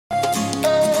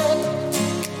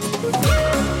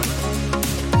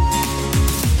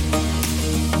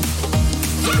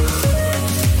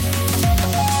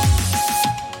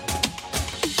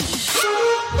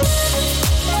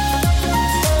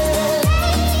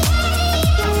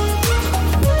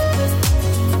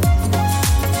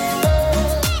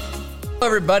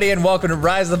everybody, and welcome to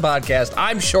Rise of the Podcast.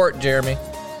 I'm Short Jeremy.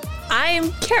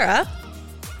 I'm Kara.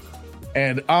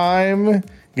 And I'm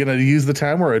going to use the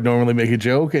time where I'd normally make a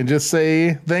joke and just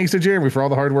say thanks to Jeremy for all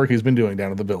the hard work he's been doing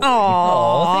down at the building.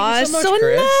 Aw, thank you so much, so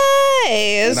Chris. nice.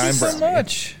 And I'm So Brownie.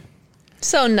 much.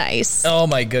 So nice. Oh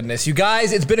my goodness. You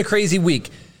guys, it's been a crazy week.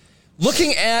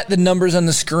 Looking at the numbers on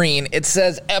the screen, it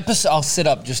says episode. I'll sit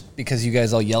up just because you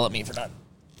guys all yell at me for not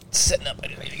sitting up. I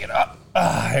didn't need to get up.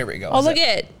 Here we go. Oh, look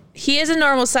at it. He is a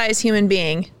normal sized human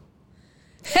being.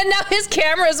 And now his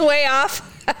camera's way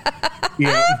off.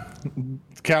 Yeah.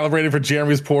 It's calibrated for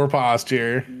Jeremy's poor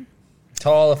posture.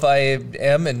 Tall if I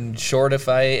am and short if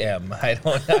I am. I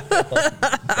don't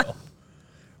know.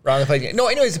 Wrong if I am. No,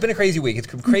 anyways, it's been a crazy week. It's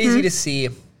crazy to see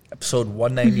episode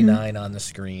 199 on the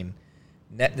screen.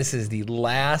 This is the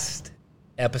last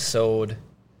episode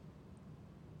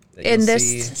that In you'll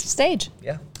this see. stage.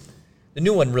 Yeah. The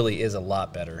new one really is a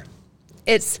lot better.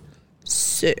 It's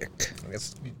sick.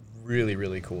 It's really,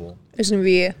 really cool. It's going to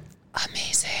be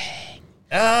amazing.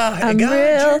 I'm real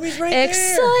Jeremy's right there.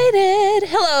 excited.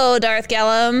 Hello, Darth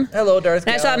Gallum. Hello, Darth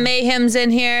And I saw Gallum. Mayhem's in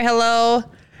here. Hello.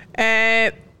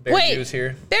 Bear wait. Jew's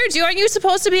here. Bear Jew, aren't you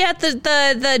supposed to be at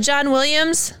the John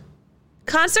Williams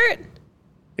concert?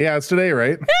 Yeah, it's today,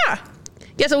 right? Yeah.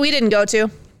 Guess what we didn't go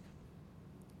to?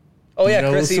 Oh, yeah,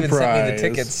 No Chris even sent me the surprise.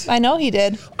 tickets. I know he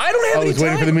did. I don't have I any was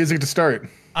waiting for the time. music to start.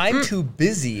 I'm too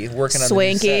busy working on the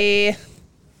new set. Swanky.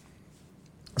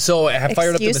 So I have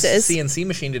fired up Excuses. the CNC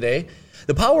machine today.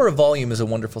 The power of volume is a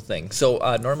wonderful thing. So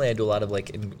normally I do a lot of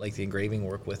like the engraving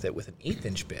work with it with an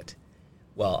 1/8" bit.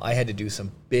 Well, I had to do some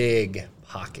big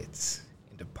pockets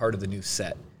into part of the new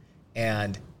set,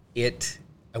 and I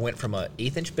went from a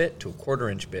 1/8" bit to a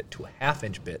 1/4" bit to a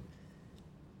 1/2" bit,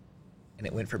 and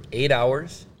it went from 8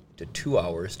 hours to 2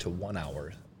 hours to 1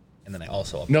 hour, and then I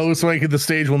also No, Swanky, the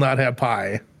stage will not have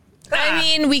pie. I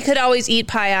mean, we could always eat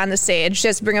pie on the stage.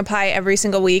 Just bring a pie every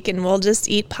single week and we'll just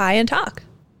eat pie and talk.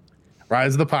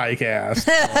 Rise of the Piecast.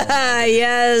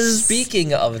 Yes.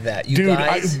 Speaking of that, you Dude,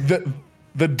 guys.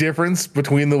 the difference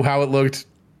between how it looked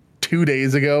 2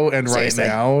 days ago and Seriously. right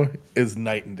now is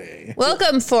night and day.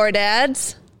 Welcome, Four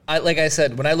Dads. Like I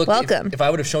said, when I looked, Welcome. if I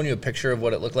would have shown you a picture of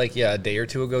what it looked like, a day or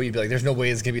two ago, you'd be like, "There's no way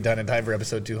it's gonna be done in time for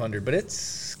episode 200." But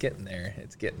it's getting there.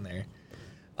 It's getting there.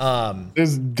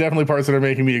 There's definitely parts that are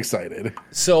making me excited.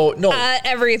 So no,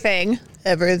 Everything.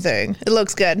 Everything. It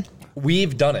looks good.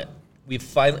 we've done it. We've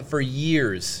finally, for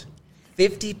years,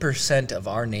 50% of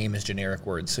our name is generic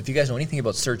words. So if you guys know anything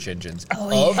about search engines, and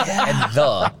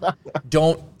the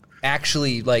don't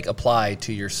actually like apply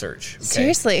to your search. Okay?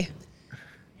 Seriously.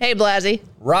 Hey, Blasey.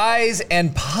 Rise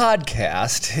and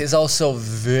Podcast is also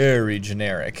very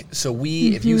generic. So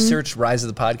if you search Rise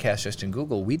of the Podcast just in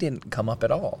Google, we didn't come up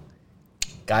at all.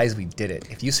 Guys, we did it.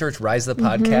 If you search Rise of the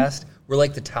Podcast, we're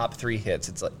like the top 3 hits.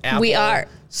 It's like Apple, We are.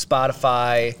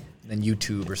 Spotify, and then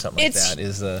YouTube or something It's like that.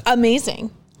 Is the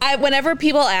amazing. Whenever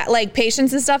people, like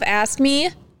patients and stuff, ask me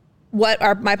what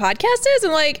my podcast is,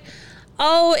 I'm like,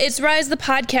 oh, it's Rise the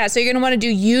Podcast. So you're going to want to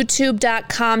do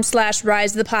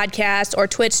youtube.com/Rise the Podcast or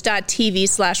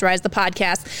twitch.tv/Rise the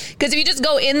Podcast. Because if you just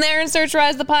go in there and search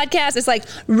Rise the Podcast, it's like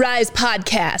Rise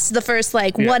Podcast, the first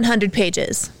 100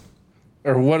 pages.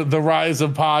 Or what the rise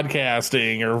of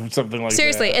podcasting or something like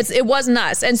Seriously, that. it wasn't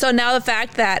us. And so now the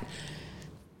fact that,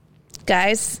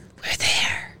 guys, we're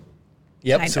there.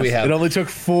 Yep, Kind so of. we have It only took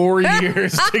 4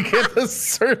 years to get the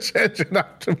search engine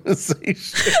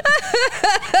optimization.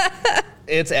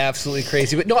 it's absolutely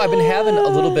crazy. But no, I've been having a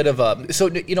little bit of a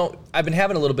I've been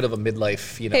having a little bit of a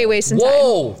midlife, Hey, wasting time.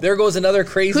 Whoa, there goes another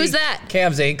crazy. Who's that?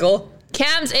 Cam's ankle.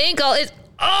 Cam's ankle is.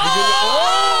 Oh,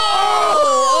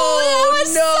 that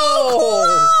was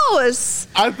so close.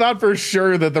 I thought for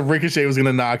sure that the ricochet was going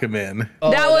to knock him in.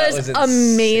 Oh, that was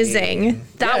amazing. insane.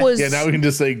 That Yeah. was. Yeah, now we can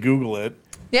just say Google it.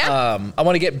 Yeah. I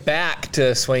want to get back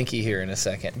to Swanky here in a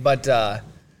second, but no.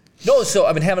 So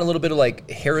I've been having a little bit of like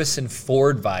Harrison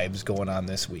Ford vibes going on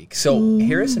this week. So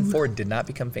Harrison Ford did not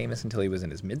become famous until he was in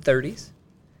his mid-30s,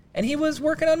 and he was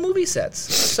working on movie sets.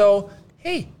 So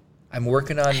hey, I'm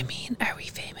working on are we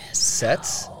famous?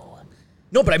 sets.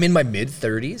 No, but I'm in my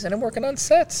mid-30s and I'm working on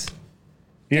sets.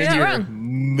 You're not in your wrong.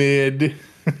 mid.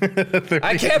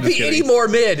 I can't be any more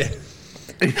mid.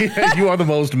 You are the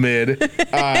most mid.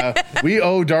 We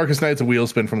owe Darkest Nights a wheel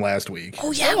spin from last week.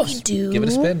 Oh yeah, we do. Give it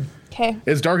a spin. Okay.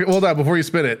 It's dark. Hold on, before you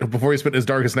spin it, is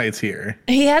Darkest Nights here?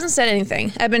 He hasn't said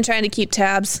anything. I've been trying to keep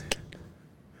tabs.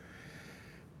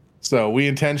 So we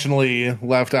intentionally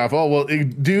left off. Oh, well,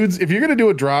 dudes, if you're going to do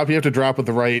a drop, you have to drop with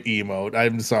the right emote.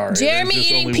 I'm sorry. Jeremy There's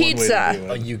just eating only one way to pizza. do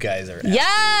Oh, it. you guys are.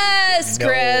 Yes,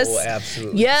 Chris. No,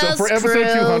 absolutely. Yes, So for episode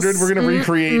Chris. 200, we're going to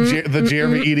recreate the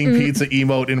Jeremy eating pizza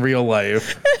emote in real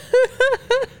life.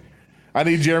 I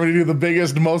need Jeremy to do the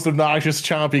biggest, most obnoxious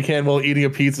chomp he can while eating a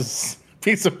pizza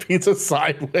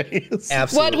sideways.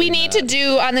 Absolutely. What we need to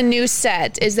do on the new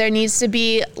set is there needs to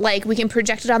be, like, we can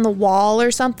project it on the wall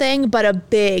or something, but a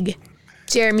big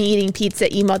Jeremy eating pizza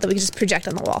emote that we can just project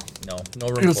on the wall. No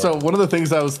room for So it. one of the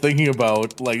things I was thinking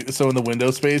about, like, so in the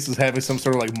window space is having some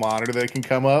sort of like monitor that can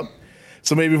come up.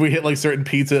 So maybe if we hit like certain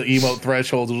pizza emote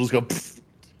thresholds, we'll just go. Pfft.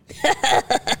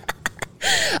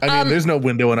 I mean, there's no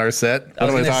window in our set. I was What am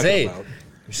I gonna talking say, about?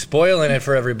 you're spoiling it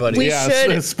for everybody. We Yeah,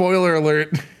 should- spoiler alert.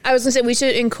 I was gonna say we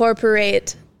should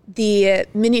incorporate the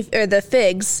the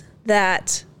figs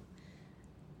that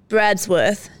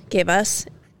Bradsworth gave us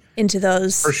into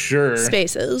those For sure.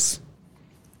 spaces.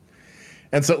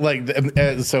 And so, like,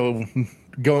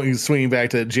 swinging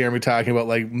back to Jeremy talking about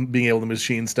like being able to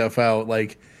machine stuff out,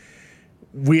 like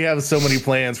we have so many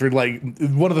plans for like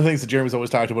one of the things that Jeremy's always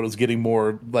talked about is getting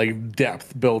more like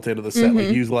depth built into the set, like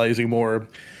utilizing more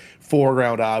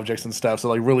foreground objects and stuff. So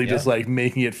like really just like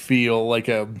making it feel like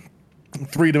a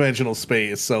 3-dimensional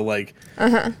space. So like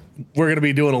we're gonna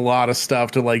be doing a lot of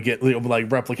stuff to like get like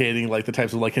replicating like the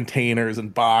types of like containers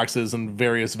and boxes and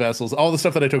various vessels, all the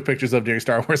stuff that I took pictures of during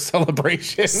Star Wars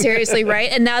Celebration. Seriously, right?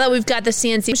 And now that we've got the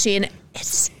CNC machine,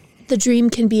 the dream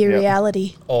can be a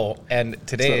reality. Oh, and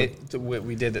today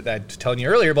we did that. I was telling you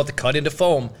earlier about the cut into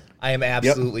foam. I am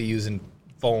absolutely using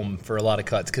foam for a lot of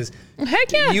cuts because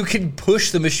Heck yeah. you can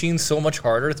push the machine so much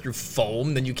harder through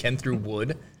foam than you can through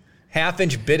wood.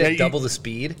 1/2-inch bit at double the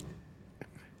speed.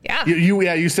 Yeah.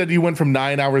 You said you went from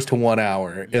 9 hours to 1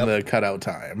 hour in the cutout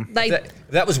time. Like,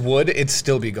 If that was wood, it'd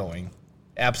still be going.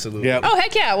 Absolutely. Yeah. oh,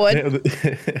 heck yeah, it would.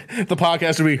 The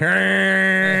podcast would be.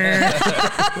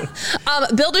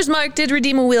 Builder's Mark did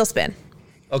redeem a wheel spin.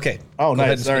 Okay. Oh, Go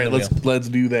ahead and nice. spin All right, the wheel. let's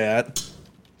do that.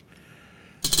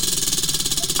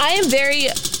 I am very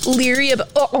leery about.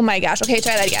 Oh my gosh. Okay,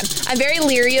 try that again. I'm very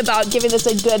leery about giving this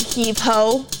a good heave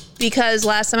ho because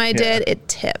last time I did, it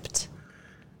tipped.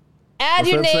 Add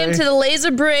What's your that name say? to the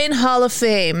Laser Brain Hall of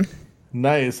Fame.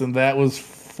 Nice, and that was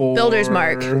for Builder's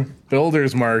Mark.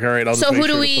 Builder's Mark. All right, I'll just So make who sure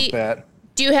do to we? put that.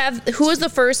 Do you have? Who was the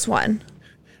first one?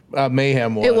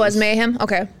 Mayhem was. It was Mayhem.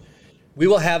 Okay. We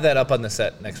will have that up on the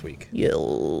set next week.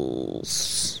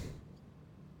 Yes.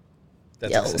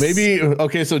 That's Yes. exciting. Maybe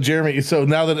okay. So Jeremy, so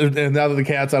now that the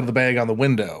cat's out of the bag on the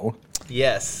window,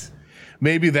 Yes.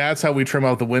 maybe that's how we trim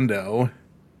out the window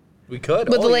We could.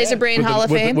 With Oh, the Laser yeah. Brain with Hall the,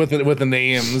 of with, Fame. with the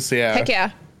names. Yeah. Heck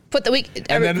yeah. Put the week.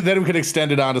 And then we could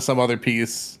extend it onto some other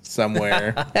piece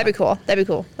somewhere. That'd be cool. That'd be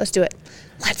cool. Let's do it.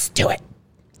 Let's do it.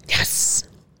 Yes.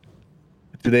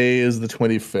 Today is the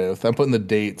 25th. I'm putting the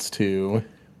dates too.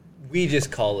 We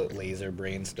just call it Laser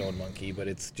Brain Stone Monkey, but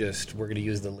it's just we're gonna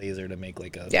use the laser to make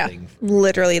like a Yeah. thing.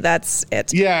 Literally, that's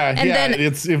it. Yeah, And yeah.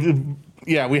 then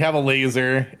We have a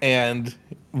laser, and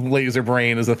Laser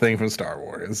Brain is a thing from Star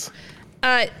Wars.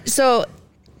 So,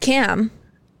 Cam,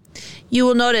 you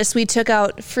will notice we took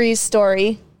out Freeze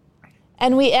Story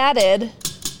and we added,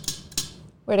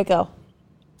 where'd it go?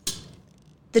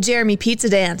 The Jeremy Pizza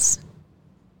Dance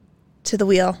to the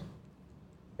wheel.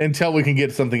 Until we can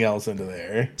get something else into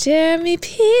there. Jeremy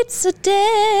Pizza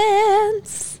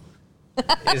Dance.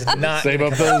 Is not Save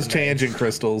gonna up come those out. tangent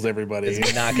crystals, everybody.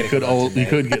 It's not gonna you could come out you tonight.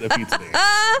 could get a pizza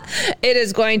dance. It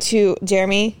is going to,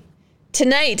 Jeremy,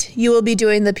 tonight you will be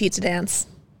doing the pizza dance.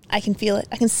 I can feel it.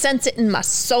 I can sense it in my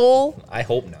soul. I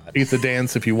hope not. Pizza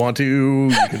dance if you want to.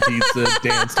 You can pizza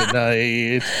dance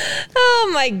tonight.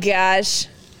 Oh my gosh.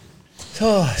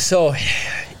 So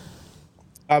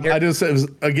I just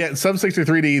again,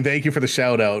 Sub63D. Thank you for the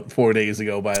shout out 4 days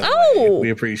ago. By the Oh. way, we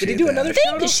appreciate. did he do that. another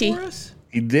Thank shout out she. for us?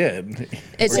 He did.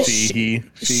 It's Or a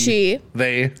she.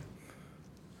 They.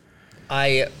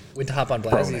 I went to hop on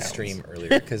Blasie's Pronouns. stream earlier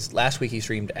because last week he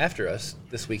streamed after us.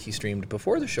 This week he streamed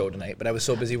before the show tonight, but I was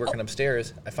so busy working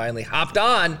upstairs, I finally hopped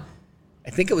on. I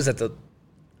think it was at the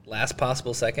last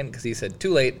possible second because he said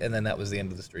too late, and then that was the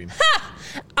end of the stream.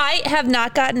 I have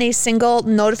not gotten a single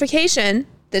notification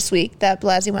this week that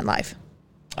Blasey went live.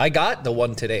 I got the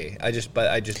one today. I just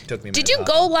took me. A Did minute you to hop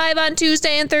go on. live on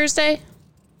Tuesday and Thursday?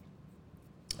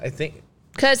 I think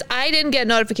Because I didn't get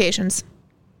notifications.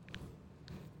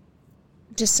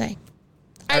 Just saying.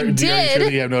 I Are you sure that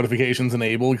did. you have notifications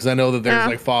enabled? Because I know that there's Yeah.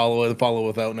 like follow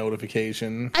without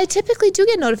notification. I typically do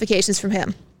get notifications from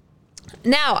him.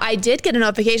 Now, I did get a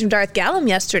notification from Darth Gallum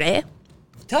yesterday.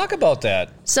 Talk about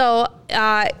that. So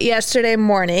yesterday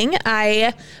morning,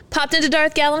 I popped into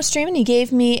Darth Gallum's stream, and he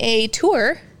gave me a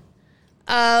tour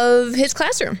of his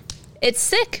classroom. It's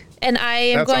sick. And I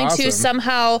am That's going awesome. to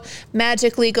somehow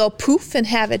magically go poof and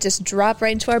have it just drop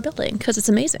right into our building because it's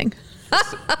amazing.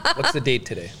 What's the date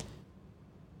today?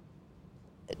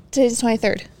 Today's the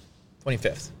 23rd.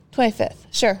 25th. 25th.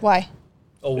 Sure. Why?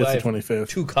 Oh, It's I the have 25th.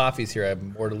 2 coffees here.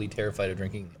 I'm mortally terrified of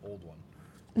drinking the old one.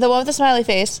 The one with the smiley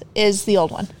face is the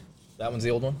old one. That one's the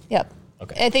old one? Yep.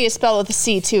 Okay. I think it's spelled with a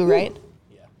C too, right?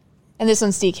 Yeah. And this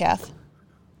one's decaf.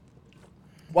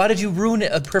 Why did you ruin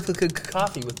a perfectly good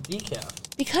coffee with decaf?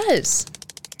 Because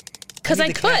I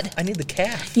need the could. Calf. I need the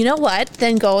calf. You know what?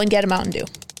 Then go and get a Mountain Dew.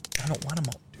 I don't want a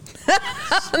Mountain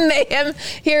Dew. Mayhem,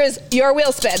 here is your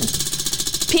wheel spin.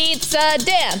 Pizza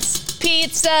dance.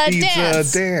 Pizza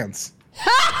dance. dance.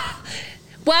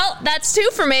 Well, that's 2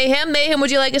 for Mayhem. Mayhem, would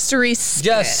you like us to respin?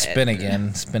 Just spin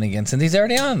again. Spin again. Since he's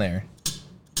already on there.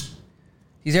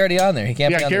 He's already on there. He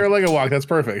can't be Yeah, on Kara there. Lego walk. That's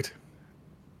perfect.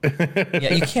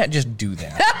 Yeah, you can't just do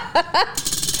that.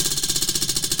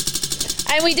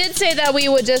 And we did say that we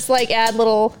would just like add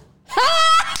little.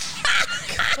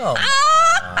 Oh,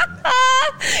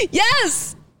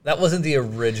 Yes! that wasn't the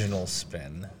original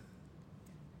spin.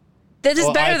 This is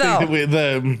Well, better I though. think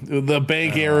that the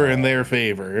bank error in their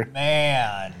favor.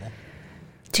 Man.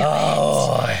 Do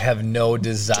I have no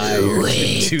desire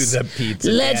to do the pizza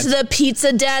Let dance. the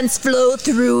pizza dance flow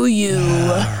through you. All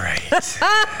right.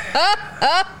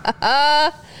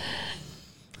 I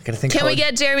gotta think. Can how we it-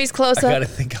 get Jeremy's I close gotta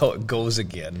up? think how it goes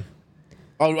again.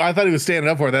 Oh, I thought he was standing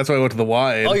up for it. That's why I went to the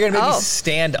wide. Oh, you're gonna make Oh. me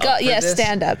stand up. Go, for yes, this?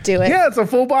 stand up. Do it. Yeah, it's a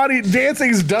full body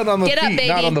dancing's done on the Get up, feet, baby.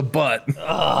 not on the butt.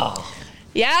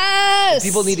 Yes!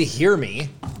 People need to hear me.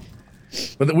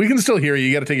 But we can still hear you.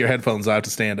 You got to take your headphones off to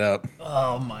stand up.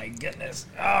 Oh my goodness!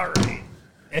 All right.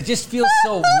 It just feels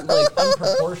so like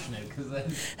unproportionate because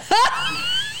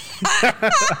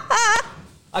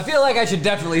I feel like I should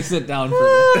definitely sit down for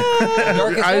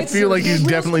this. I feel like you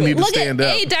definitely need to stand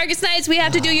up. Hey, Darkest Nights, we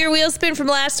have to do your wheel spin from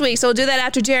last week, so we'll do that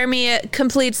after Jeremy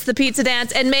completes the pizza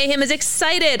dance. And Mayhem is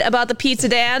excited about the pizza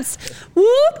dance. Woot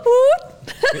woot!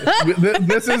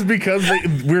 This is because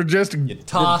we're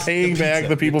Toss paying the back pizza.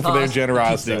 the people You for their toss the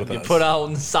generosity pizza. with You us. put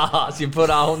on the sauce. You put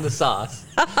on the sauce.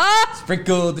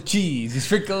 Sprinkle the cheese. You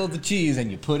sprinkle the cheese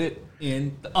and you put it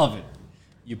in the oven.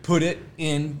 You put it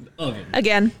in the oven.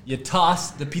 Again. You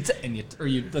toss the pizza and you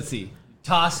let's see.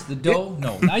 Toss the dough.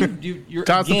 No, now you're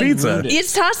Toss the again pizza. ruined it. You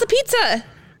just toss the pizza.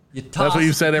 You toss That's what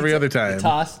you've said the every pizza, other time. You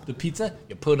toss the pizza.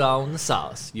 You put on the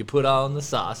sauce. You put on the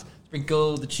sauce.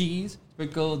 Sprinkle the cheese.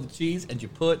 Sprinkle the cheese, and you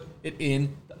put it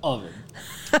in the oven.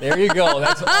 There you go.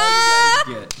 That's all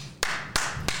you guys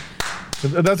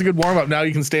get. That's a good warm up. Now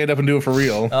you can stand up and do it for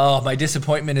real. Oh, my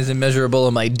disappointment is immeasurable,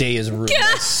 and my day is ruined.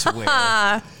 I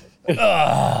swear.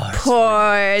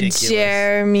 Poor ridiculous.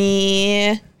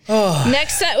 Jeremy.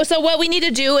 Next time, so what we need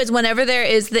to do is whenever there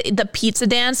is the pizza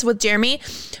dance with Jeremy,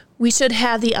 we should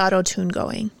have the auto tune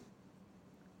going.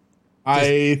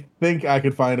 I think I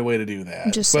could find a way to do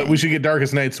that. Just but saying. we should get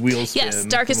Darkest Nights wheel spin. Yes,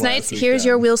 Darkest from last Nights. week Here's then.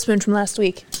 your wheel spin from last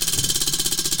week.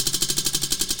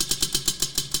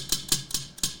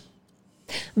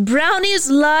 Brownie's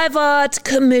Live Art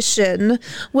Commission,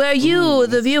 where you,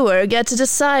 the viewer, get to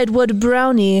decide what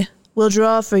brownie will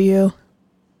draw for you.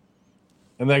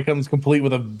 And that comes complete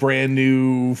with a brand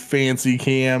new fancy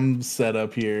cam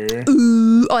setup here.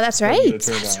 Oh, that's right. you to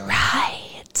turn That's on.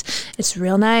 right. It's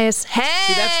real nice.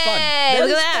 Hey, that's fun. That look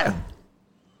is at that. fun.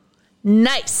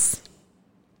 Nice.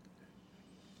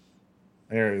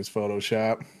 There is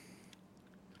Photoshop.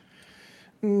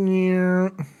 Yeah.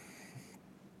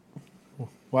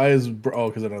 Why is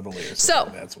because I don't have the layers. So-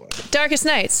 That's why. Darkest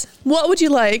Nights. What would you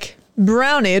like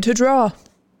brownie to draw?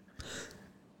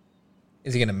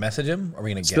 Is he gonna message him? Or are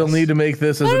we gonna Still guess? need to make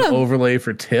this as I an don't know. overlay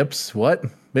for tips. What?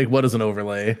 Make what as an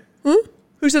overlay?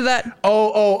 Who said that?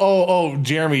 Oh,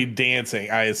 Jeremy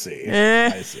dancing. I see.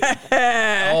 I see.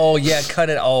 Oh yeah, cut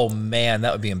it. Oh man,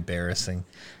 that would be embarrassing.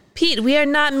 Pete, we are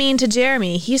not mean to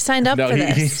Jeremy. He signed up No, for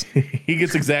this. he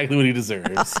gets exactly what he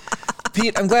deserves.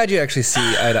 Pete, I'm glad you actually see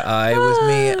eye to eye with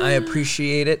me. I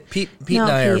appreciate it. Pete No,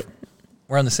 and I Pete.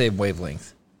 we're on the same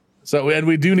wavelength. So, and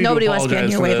we do need Nobody to wants to get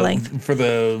in apologize your for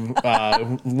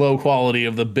the low quality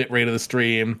of the bit rate of the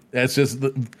stream. That's just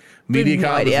MediaCom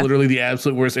idea. is literally the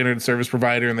absolute worst internet service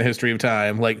provider in the history of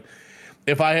time. Like,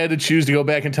 if I had to choose to go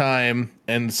back in time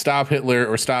and stop Hitler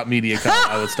or stop MediaCom,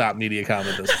 I would stop MediaCom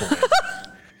at this point.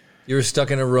 You were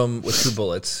stuck in a room with 2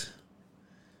 bullets.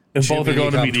 And both are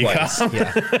going to MediaCom. Twice.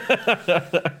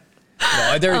 Yeah.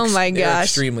 No, they're Oh my they're gosh.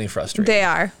 extremely frustrating. They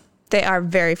are. They are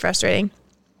very frustrating.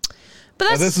 But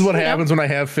that's, This is what happens when I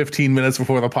have 15 minutes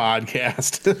before the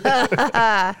podcast.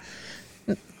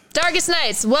 Darkest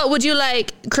Nights. What would you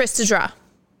like Chris to draw?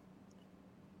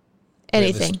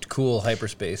 Anything. This cool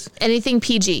hyperspace. Anything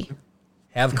PG.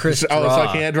 Have Chris Oh, draw. so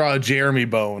I can't draw a Jeremy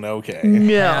bone. Okay.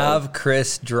 No. Have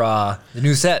Chris draw the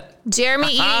new set. Jeremy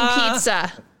eating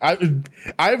pizza.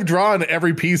 I've drawn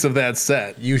every piece of that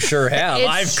set. You sure have. It's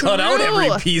I've cut out true.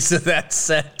 every piece of that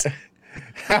set.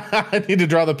 I need to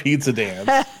draw the pizza dance.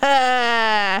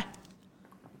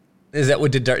 Is that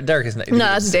what did Darkest Night? No,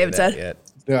 that's what David said. Yet.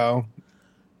 No.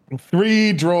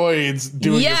 3 droids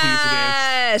doing the pizza dance.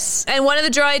 Yes. And one of the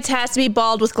droids has to be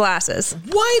bald with glasses.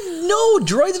 Why no?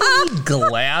 Droids don't need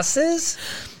glasses.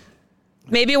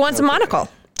 Maybe it wants a monocle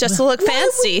just to look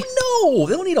fancy. No,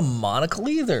 they don't need a monocle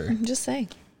either. I'm just saying.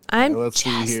 I'm Let's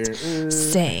see here.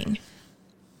 saying.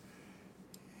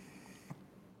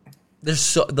 There's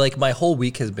so like my whole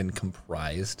week has been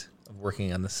comprised of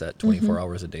working on the set 24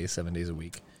 hours a day, 7 days a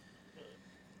week.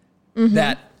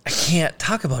 That I can't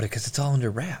talk about it because it's all under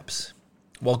wraps.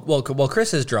 Well,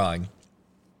 Chris is drawing.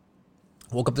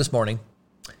 Woke up this morning.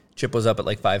 Chip was up at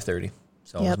like 5:30,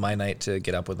 so it was my night to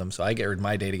get up with him. So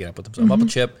my day to get up with him. So I'm up with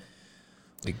Chip.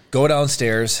 We go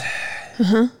downstairs,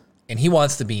 and he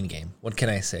wants the bean game. What can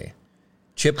I say?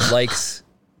 Chip likes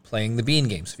playing the bean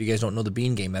game. So if you guys don't know the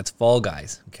bean game, that's Fall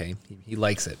Guys. Okay, he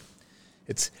likes it.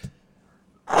 It's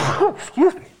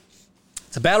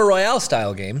it's a battle royale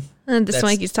style game. And the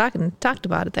Swanky's talked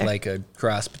about it there. Like a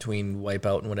cross between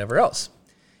Wipeout and whatever else.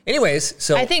 Anyways,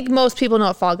 so I think most people know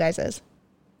what Fall Guys is.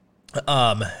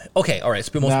 okay, all right.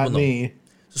 So most Not people know. me.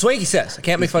 So Swanky says, I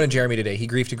can't make fun of Jeremy today. He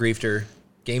griefed to griefter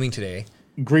gaming today,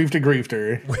 Grief to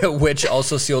griefter. which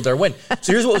also sealed our win.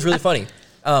 So here's what was really funny.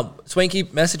 Swanky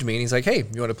messaged me and he's like, hey,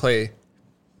 you want to play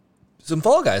some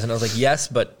Fall Guys? And I was like, yes,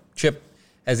 but Chip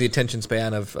has the attention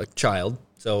span of a child.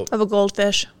 So Of a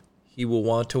goldfish. he will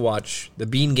want to watch the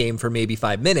bean game for maybe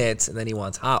 5 minutes and then he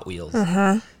wants Hot Wheels.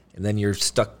 And then you're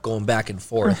stuck going back and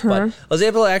forth. But I was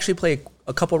able to actually play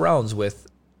a couple rounds with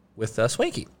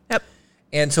Swanky. Yep.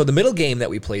 And so the middle game that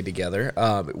we played together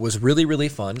was really, really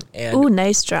fun. And Ooh,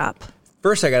 nice drop.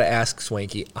 first I got to ask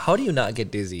Swanky, how do you not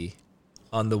get dizzy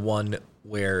on the one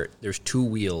where there's 2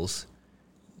 wheels?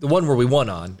 The one where we won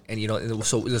on. And,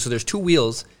 so there's 2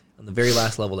 wheels on the very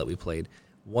last level that we played.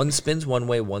 One spins one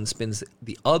way, one spins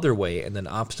the other way, and then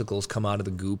obstacles come out of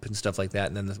the goop and stuff like that,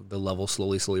 and then the level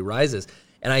slowly rises.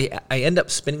 And I end up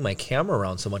spinning my camera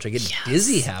around so much I get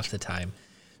dizzy half the time.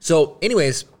 So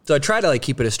anyways, I try to like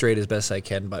keep it as straight as best I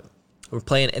can, but we're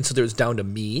playing, and so there's down to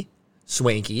me,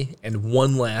 Swanky, and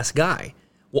one last guy.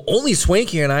 Well, only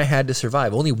Swanky and I had to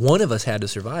survive. Only one of us had to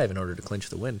survive in order to clinch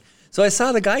the win. So I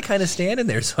saw the guy kind of standing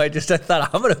there, so I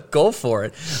thought, I'm going to go for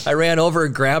it. I ran over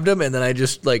and grabbed him, and then I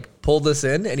just like pulled this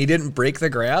in, and he didn't break the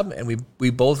grab, and we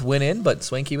both went in, but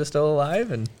Swanky was still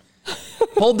alive, and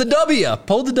pulled the W.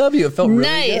 It felt really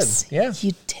Nice. good. Yeah.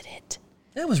 You did it.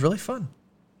 Yeah, it was really fun.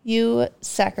 You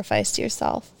sacrificed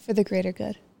yourself for the greater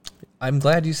good. I'm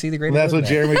glad you see the great. That's what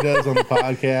Jeremy does on the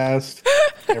podcast.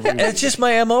 Every And week. it's just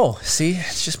my MO. See,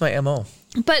 it's just my MO.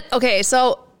 But okay,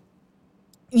 so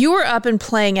you were up and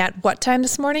playing at what time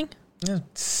this morning?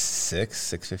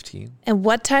 6:15, And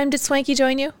what time did Swanky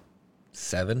join you?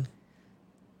 7.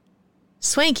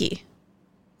 Swanky,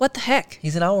 what the heck?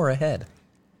 He's an hour ahead.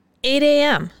 8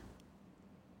 a.m.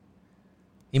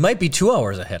 He might be 2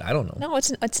 hours ahead. I don't know. No, it's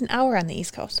an hour on the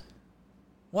East Coast.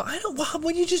 Well, I don't. What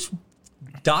would you just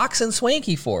doxing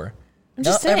Swanky for? I'm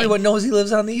just Now saying. everyone knows he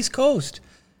lives on the East Coast.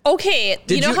 Okay,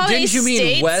 Did you know you- how many didn't you mean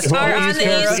states West are Coast? on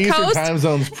the East Eastern Coast? time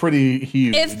zone's pretty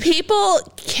huge. If people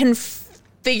can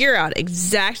figure out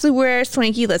exactly where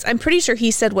Swanky lives, I'm pretty sure he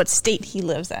said what state he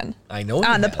lives in I know. he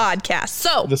on the has. podcast.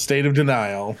 So the state of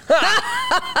denial. that's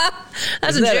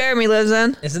Isn't what that Jeremy lives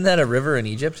in. Isn't that a river in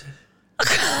Egypt?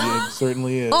 It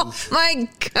certainly is. Oh my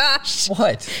gosh.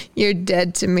 What? You're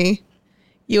dead to me.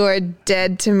 You are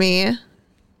dead to me.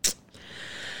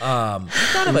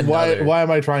 Thought of another. Why am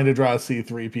I trying to draw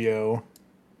C-3PO?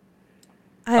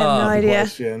 I have no idea.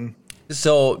 Question.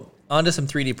 So on to some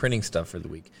 3D printing stuff for the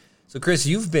week. So Chris,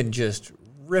 you've been just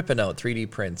ripping out 3D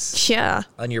prints Yeah.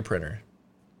 on your printer.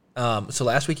 So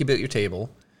last week you built your table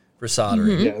for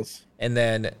soldering, Yes. and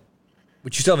then,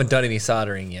 which you still haven't done any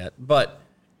soldering yet. But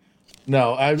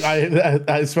No,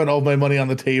 I spent all my money on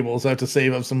the table, so I have to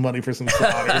save up some money for some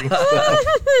soldering stuff.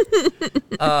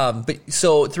 but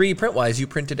so 3D print wise, you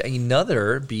printed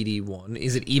another BD1.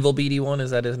 Is it Evil BD1?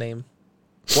 Is that his name?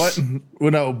 What?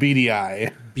 Well, no,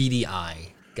 BDI. BDI.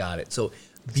 Got it. So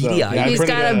BDI. So, yeah, I He's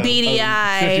printed got a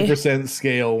BDI. 50%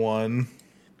 scale one.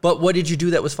 But what did you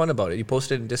do that was fun about it? You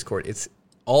posted it in Discord. It's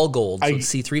all gold, so it's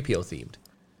C3PO themed.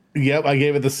 Yep, I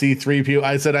gave it the C-3PO.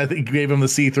 I said I gave him the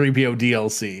C-3PO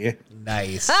DLC.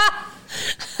 Nice.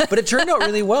 But it turned out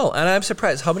really well, and I'm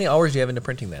surprised. How many hours do you have into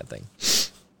printing that thing?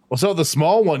 Well, so the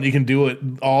small one, you can do it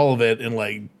all of it in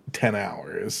like 10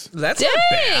 hours. That's not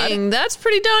bad. Dang, that's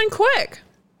pretty darn quick.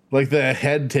 Like the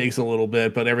head takes a little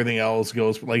bit, but everything else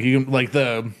goes like you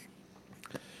can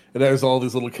it has all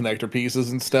these little connector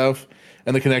pieces and stuff,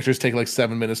 and the connectors take like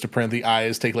 7 minutes to print. The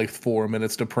eyes take like 4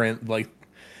 minutes to print. Like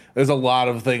there's a lot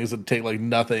of things that take like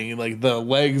nothing. Like the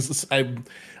legs,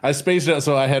 I spaced it out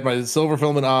so I had my silver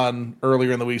filament on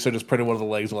earlier in the week, so I just printed one of the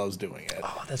legs while I was doing it.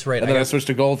 Oh, that's right. And then I switched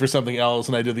to gold for something else,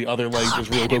 and I did the other leg just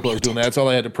real quick while I was doing that. That's all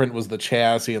I had to print was the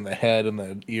chassis and the head and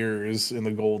the ears in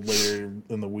the gold later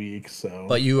in the week. So,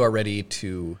 But you are ready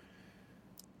to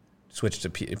switch to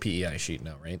PEI sheet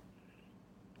now, right?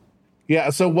 yeah.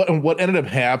 So what ended up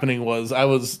happening was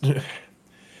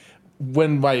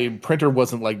when my printer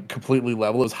wasn't like completely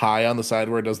level, it was high on the side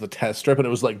where it does the test strip, and it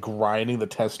was like grinding the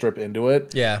test strip into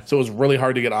it. Yeah. So it was really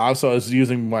hard to get off. So I was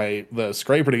using the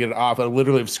scraper to get it off. I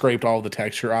literally have scraped all the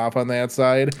texture off on that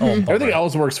side. Everything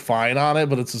else works fine on it,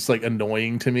 but it's just like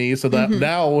annoying to me. So that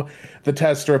now the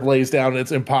test strip lays down, and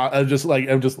it's I'm just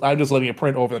letting it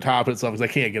print over the top of itself because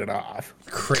I can't get it off.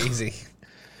 Crazy.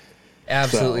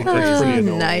 Absolutely So, crazy. it's pretty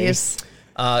annoying. Nice.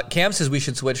 Cam says we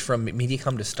should switch from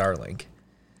Mediacom to Starlink.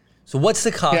 So what's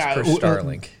the cost per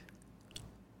Starlink?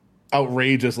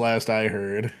 Outrageous, last I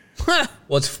heard.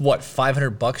 Well, it's what,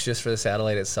 $500 just for the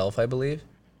satellite itself, I believe.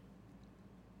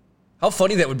 How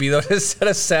funny that would be though to set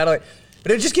a satellite,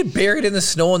 but it'd just get buried in the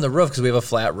snow on the roof because we have a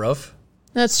flat roof.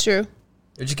 That's true.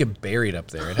 It'd just get buried up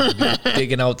there. It'd have to be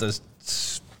digging out the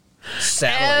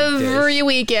satellite Every dish.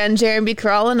 weekend, Jeremy be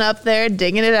crawling up there,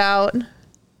 digging it out.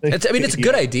 It's a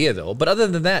good idea though. But other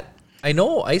than that, I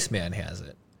know Iceman has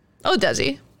it. Oh, does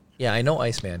he? Yeah, I know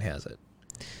Iceman has it.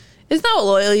 Isn't that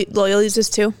what Loyal uses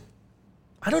too?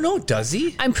 I don't know. Does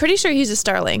he? I'm pretty sure he's a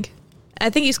Starlink.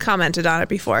 I think he's commented on it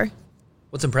before.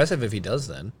 What's impressive if he does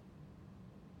then?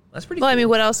 That's pretty Well, cool. I mean,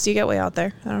 what else do you get way out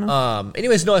there? I don't know.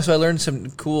 Anyways, no, so I learned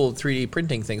some cool 3D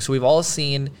printing things. So we've all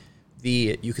seen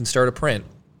you can start a print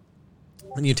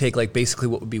and you take like basically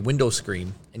what would be window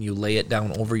screen and you lay it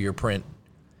down over your print.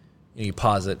 You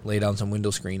pause it, lay down some window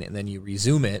screen, and then you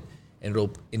resume it, and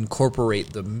it'll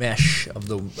incorporate the mesh of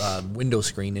the window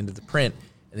screen into the print,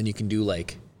 and then you can do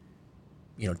like,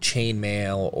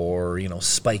 chainmail or,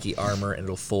 spiky armor, and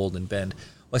it'll fold and bend.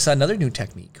 Well, I saw another new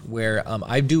technique where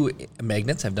I do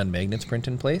magnets. I've done magnets print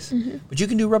in place, but you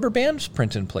can do rubber bands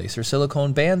print in place or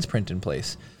silicone bands print in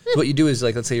place. So what you do is,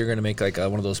 like, let's say you're going to make like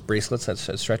one of those bracelets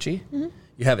that's stretchy.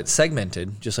 You have it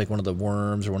segmented, just like one of the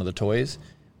worms or one of the toys.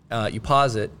 You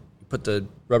pause it, you put the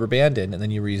rubber band in, and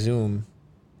then you resume,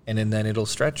 and then it'll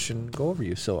stretch and go over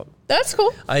you. So That's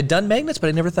cool. I had done magnets, but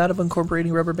I never thought of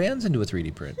incorporating rubber bands into a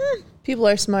 3D print. People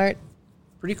are smart.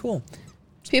 Pretty cool.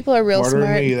 People are real Smarter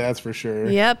smart. than me, that's for sure.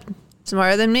 Yep.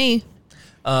 Smarter than me.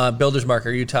 Builder's Mark,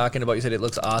 are you talking about, you said it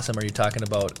looks awesome, are you talking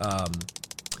about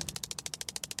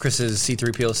Chris's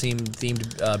C-3PO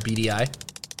themed BDI?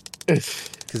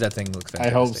 Because that thing looks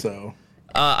fantastic. I hope so.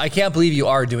 I can't believe you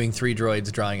are doing 3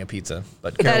 droids drawing a pizza.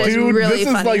 But That Carol, is Dude, really this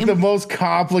is funny. like the most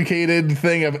complicated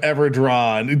thing I've ever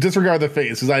drawn. Disregard the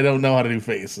face, because I don't know how to do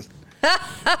faces.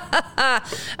 All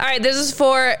right, this is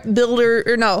for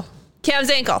Cam's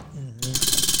ankle.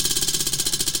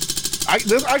 I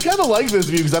kind of like this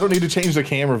view because I don't need to change the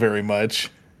camera very much.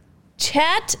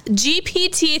 Chat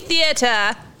GPT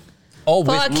Theater oh,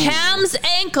 for wait, Cam's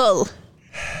ankle.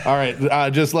 All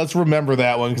right, just let's remember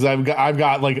that one because I've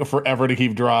got like forever to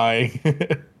keep drawing.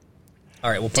 all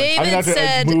right, we'll put, I'm gonna David have to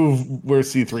said move where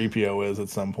C-3PO is at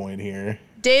some point here.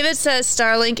 David says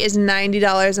Starlink is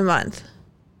 $90 a month.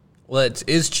 well, it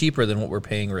is cheaper than what we're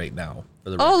paying right now. For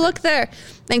the Oh, look there.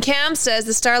 And Cam says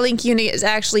the Starlink unit is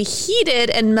actually heated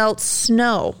and melts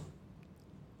snow.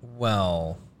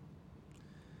 Well,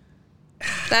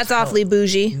 That's awfully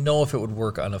bougie. know if it would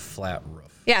work on a flat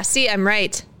roof. Yeah, see, I'm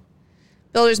right.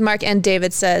 Builder's Mark and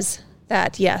David says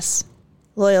that, yes,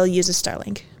 Loyal uses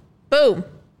Starlink. Boom.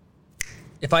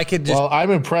 If I could just, Well,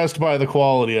 I'm impressed by the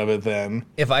quality of it. Then,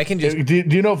 if I can just, do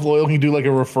you know if Loyal can do like a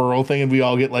referral thing and we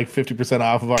all get like 50%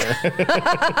 off of our?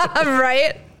 I'm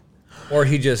right. or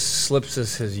he just slips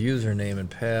us his username and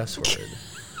password.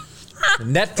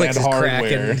 Netflix And is hardware.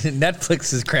 cracking.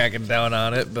 Netflix is cracking down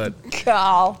on it, but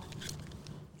Call.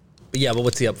 yeah. But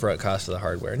what's the upfront cost of the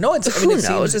hardware? No, it's Who it knows?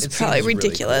 Seems, It's it probably seems really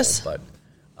ridiculous. cool, but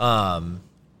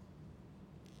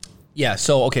yeah.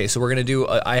 So okay, so we're gonna do.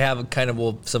 I have kind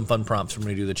of some fun prompts. We're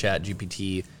gonna do the Chat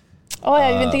GPT. Oh, I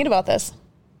haven't been thinking about this.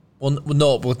 Well,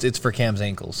 no, it's for Cam's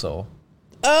ankle. So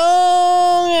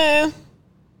Oh, yeah.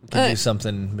 We can do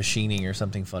something machining or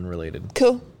something fun related.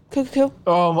 Cool.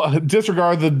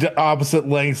 Disregard the opposite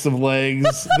lengths of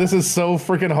legs. This is so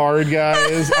freaking hard,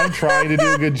 guys. I'm trying to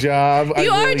do a good job.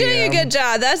 You are doing a good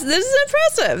job. This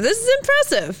is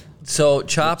impressive. So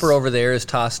Chopper over there is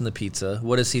tossing the pizza.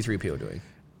 What is C-3PO doing?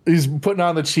 He's putting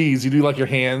on the cheese. You do like your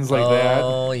hands like that.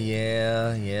 Oh,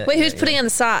 yeah. Wait, who's putting on the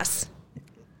sauce?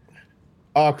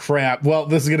 Oh, crap. Well,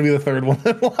 this is going to be the third one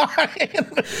in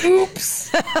line.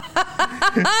 Oops.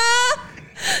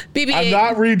 BB-8. I'm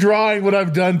not redrawing what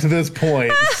I've done to this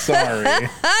point. Sorry.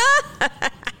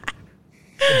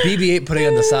 BB-8 putting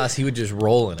on the sauce, he would just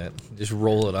roll in it. Just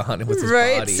roll it on with his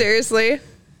right, body. seriously.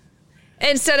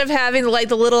 Instead of having like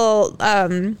the little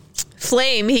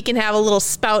flame, he can have a little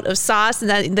spout of sauce, and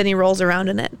then he rolls around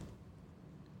in it.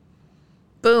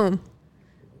 Boom.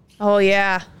 Oh,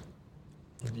 yeah.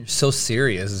 You're so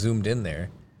serious, zoomed in there.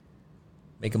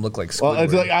 Make him look like Squidward. Well,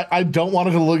 it's like I don't want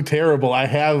it to look terrible. I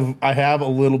have a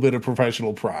little bit of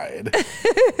professional pride.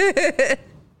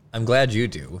 I'm glad you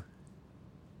do.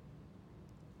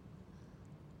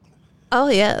 Oh,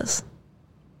 yes.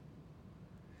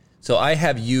 So I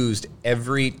have used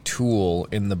every tool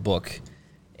in the book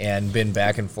and been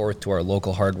back and forth to our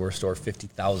local hardware store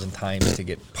 50,000 times to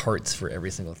get parts for every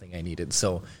single thing I needed.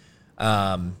 So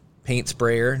paint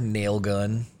sprayer, nail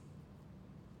gun,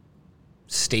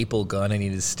 staple gun I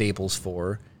needed staples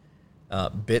for,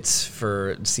 bits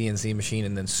for CNC machine,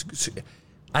 and then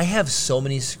I have so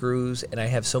many screws, and I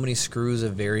have so many screws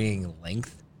of varying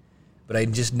length, but I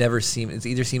just never it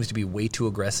either seems to be way too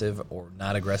aggressive or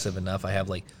not aggressive enough. I have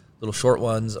like little short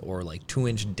ones or like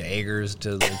 2-inch daggers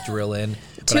to like drill in.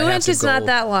 2 inches is not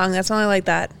that long. That's only like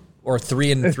that. Or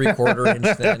 3 3/4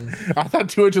 inch thin. I thought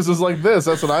 2 inches was like this.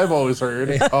 That's what I've always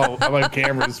heard. Oh, my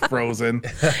camera's frozen.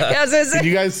 Did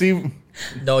you guys see?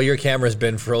 No, your camera's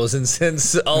been frozen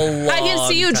since a long time I can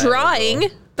see you drawing,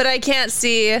 ago. but I can't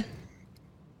see.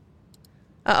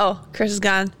 Uh-oh, Chris is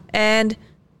gone. And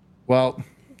well,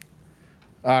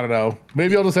 I don't know.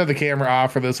 Maybe I'll just have the camera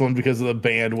off for this one because of the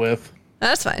bandwidth.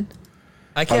 that's fine.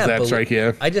 I can't How's that strike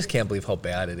you? I just can't believe how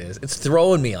bad it is. It's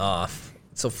throwing me off.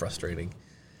 It's so frustrating.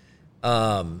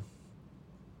 So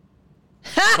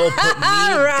put me,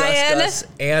 Ryan. Gus,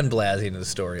 and Blasey into the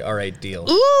story. All right, deal.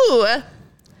 Ooh.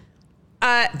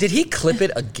 Did he clip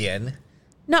it again?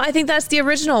 No, I think that's the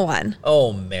original one.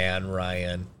 Oh, man,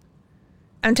 Ryan.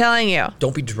 I'm telling you.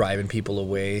 Don't be driving people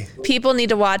away. People need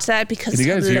to watch that because Can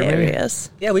you it's guys hear me? hilarious.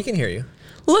 Yeah, we can hear you.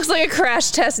 Looks like a crash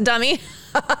test dummy.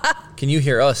 Can you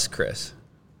hear us, Chris?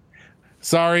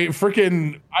 Sorry,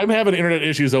 freaking! I'm having internet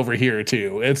issues over here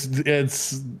too. It's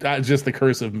just the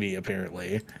curse of me,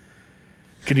 apparently.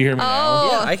 Can you hear me now?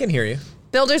 Yeah, I can hear you.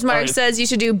 Builder's Mark right. says you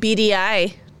should do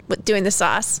BDI with doing the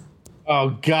sauce.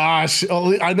 Oh gosh,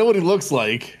 I know what he looks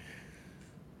like.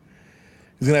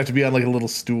 He's gonna have to be on like a little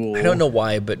stool. I don't know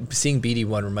why, but seeing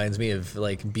BD1 reminds me of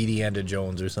like Beady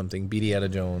Jones or something. Beady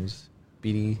Jones.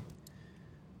 BD.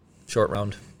 Short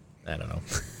round. I don't know.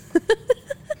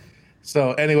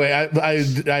 So anyway,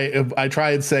 I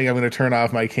tried saying I'm going to turn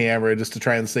off my camera just to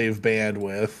try and save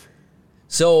bandwidth.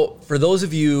 So for those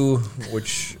of you,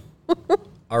 which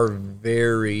are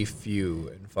very few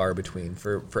and far between,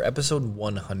 for episode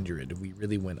 100, we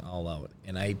really went all out.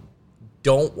 And I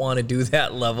don't want to do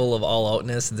that level of all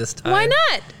outness this time. Why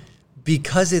not?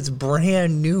 Because it's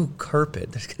brand new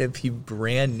carpet. There's going to be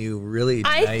brand new, really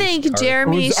nice I think carpet.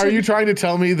 Jeremy Are you trying to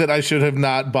tell me that I should have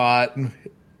not bought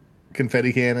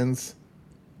confetti cannons?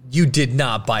 You did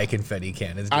not buy confetti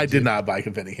cannons. I you? did not buy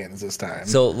confetti cannons this time.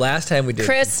 So last time we did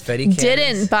Chris confetti cannons.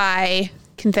 didn't buy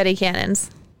confetti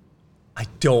cannons. I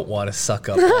don't want to suck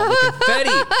up all the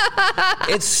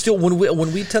confetti. It's still when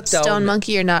we took down Stone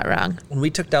Monkey, you're not wrong. when we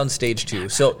took down stage 2.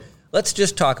 So let's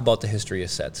just talk about the history of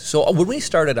sets. So when we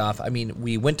started off, I mean,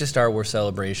 we went to Star Wars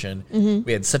Celebration. Mm-hmm.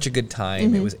 We had such a good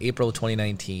time. It was April of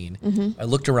 2019. Mm-hmm. I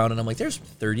looked around and I'm like, there's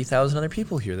 30,000 other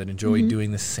people here that enjoy Mm-hmm.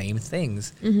 doing the same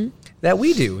things that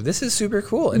we do. This is super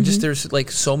cool. And just there's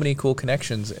like so many cool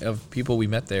connections of people we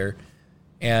met there.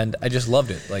 And I just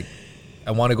loved it. Like,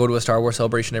 I want to go to a Star Wars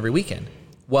Celebration every weekend.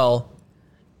 Well,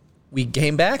 we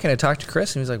came back and I talked to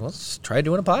Chris and he was like, well, let's try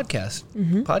doing a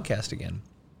podcast again.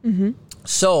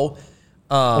 So,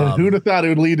 and who'd have thought it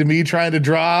would lead to me trying to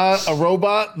draw a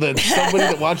robot that somebody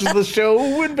that watches the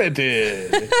show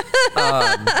invented?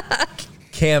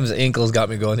 Cam's ankles got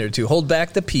me going there too. Hold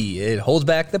back the P. It holds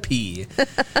back the P.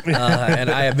 And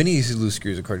I have many loose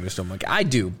screws according to Stone Monkey. I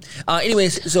do.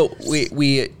 Anyways, so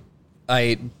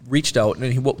I reached out,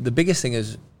 and the biggest thing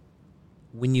is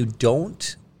when you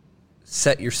don't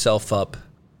set yourself up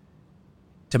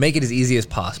to make it as easy as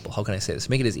possible. How can I say this?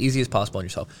 Make it as easy as possible on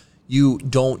yourself. You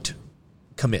don't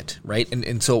commit, right?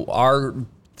 And so our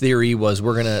theory was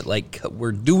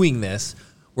we're doing this,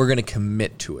 we're gonna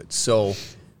commit to it. So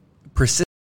persist.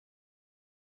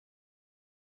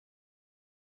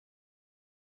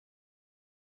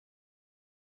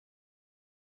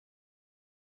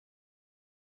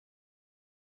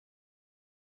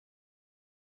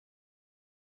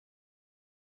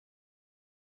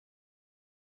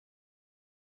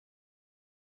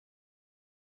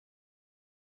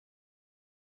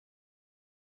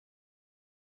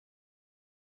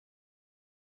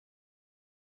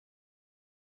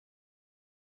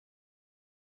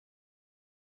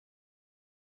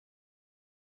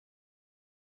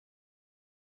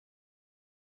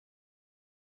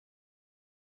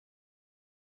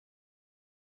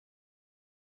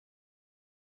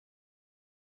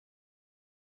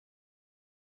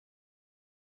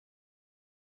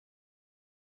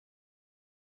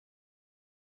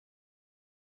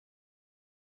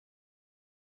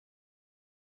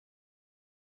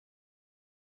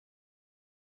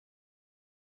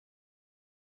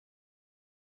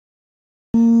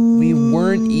 We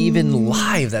weren't even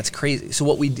live. That's crazy.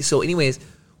 So anyways,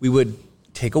 we would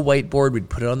take a whiteboard, we'd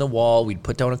put it on the wall, we'd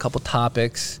put down a couple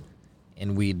topics,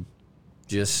 and we'd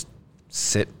just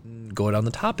sit and go down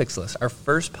the topics list. Our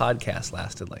first podcast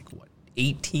lasted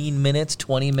 18 minutes,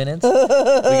 20 minutes. We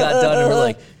got done and we're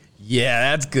like,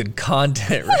 yeah, that's good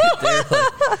content right there.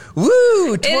 Like,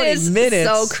 woo, 20 minutes. It is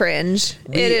so cringe.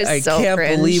 I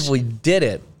can't believe we did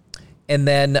it. And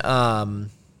then,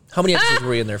 how many episodes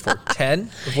were we in there for?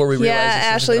 10 before we realized.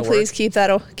 Yeah, Ashley, please keep that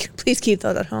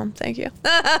at home. Thank you.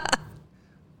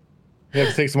 You have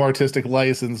to take some artistic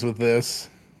license with this.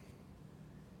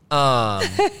 Yeah.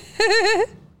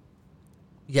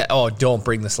 Oh, don't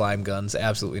bring the slime guns.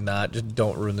 Absolutely not. Just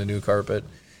don't ruin the new carpet.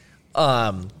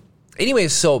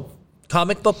 Anyways, so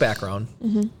comic book background,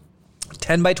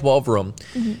 10 by 12 room,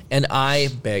 and I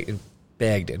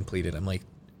begged and pleaded. I'm like,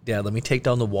 Dad, let me take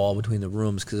down the wall between the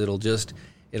rooms because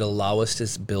it'll allow us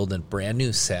to build a brand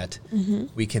new set.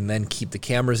 We can then keep the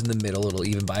cameras in the middle. It'll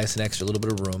even buy us an extra little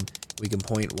bit of room. We can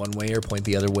point one way or point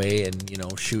the other way and,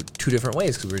 shoot two different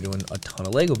ways because we were doing a ton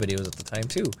of Lego videos at the time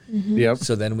too. Yep.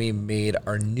 So then we made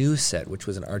our new set, which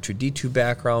was an R2-D2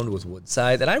 background with wood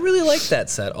side. And I really liked that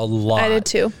set a lot. I did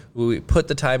too. We put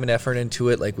the time and effort into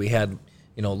it. Like we had,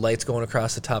 lights going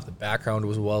across the top. The background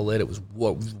was well lit. It was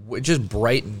just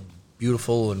bright and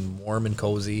beautiful and warm and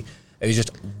cozy. It was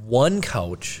just one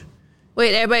couch.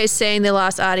 Wait, everybody's saying they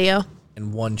lost audio.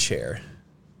 And one chair.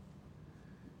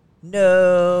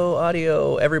 No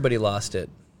audio. Everybody lost it.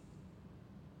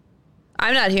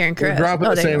 I'm not hearing Chris. We're dropping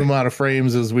the same go. amount of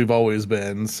frames as we've always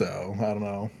been, so I don't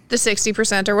know. The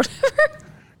 60% or whatever.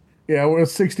 Yeah, we're at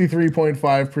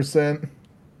 63.5%.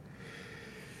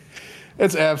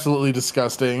 It's absolutely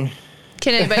disgusting.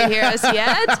 Can anybody hear us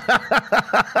yet?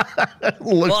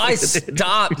 Well, I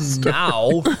stopped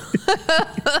now.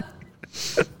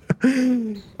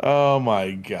 Oh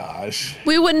my gosh.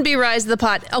 We wouldn't be Rise of the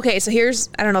Pod. Okay, so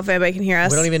I don't know if anybody can hear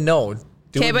us. We don't even know.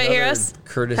 Can anybody hear us?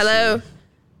 Courtesy.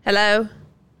 Hello?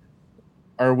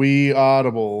 Are we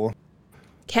audible?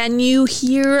 Can you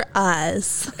hear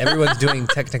us? Everyone's doing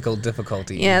technical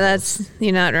difficulty. Yeah,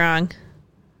 you're not wrong.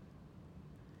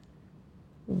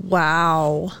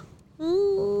 Wow.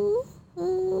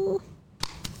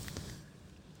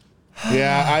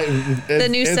 Yeah, The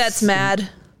new set's mad.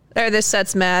 Or this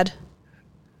set's mad.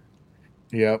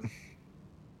 Yep.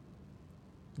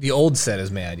 The old set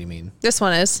is mad, you mean? This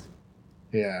one is.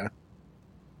 Yeah.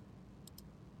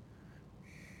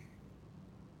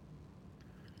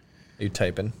 Are you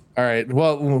typing? All right.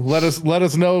 Well, let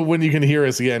us know when you can hear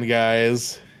us again,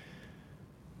 guys.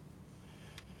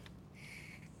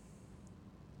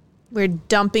 We're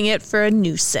dumping it for a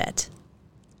new set.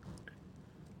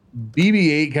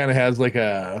 BB-8 kind of has like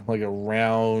a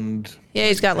round. Yeah,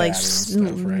 he's got pattern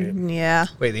stuff, right? Yeah.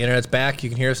 Wait, the internet's back. You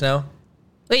can hear us now?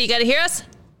 Wait, you got to hear us?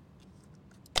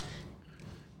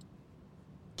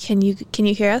 Can you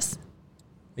hear us?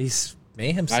 He's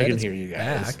Mayhem said I can it's hear you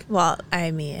guys. back. Well,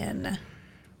 I mean,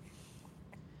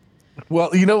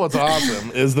 Well, you know what's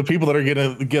awesome is the people that are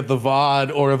gonna get the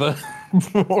VOD or the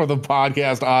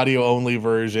podcast audio only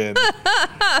version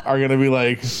are gonna be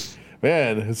like,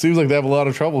 man, it seems like they have a lot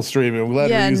of trouble streaming. I'm glad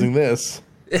Yeah, we're using this.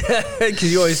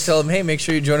 Because you always tell them, hey, make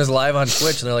sure you join us live on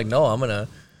Twitch. And they're like, no, I'm going to.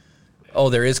 Oh,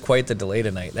 there is quite the delay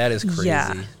tonight. That is crazy.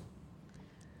 Yeah.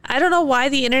 I don't know why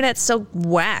the internet's so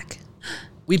whack.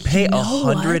 We pay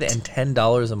what?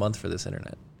 $110 a month for this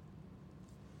internet.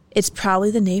 It's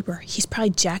probably the neighbor. He's probably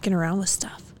jacking around with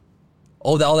stuff.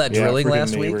 Oh, all that Yeah, drilling freaking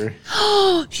last neighbor. week?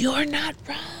 Oh, you're not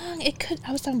wrong. It could.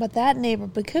 I was talking about that neighbor,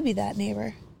 but it could be that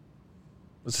neighbor.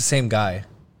 It's the same guy.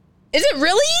 Is it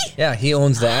really? Yeah, he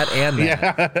owns that and that.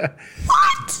 Yeah.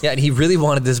 What? Yeah, and he really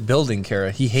wanted this building,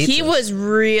 Kara. He hates He us. was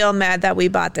real mad that we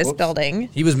bought this building.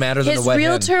 He was madder than His a wet hen.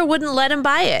 realtor wouldn't let him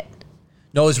buy it.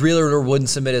 No, his realtor wouldn't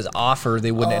submit his offer.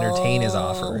 They wouldn't entertain his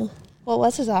offer. What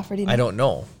was his offer? Do you know? I don't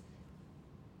know.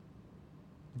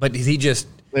 But he just...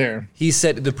 There. He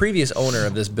said the previous owner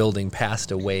of this building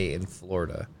passed away in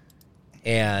Florida,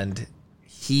 and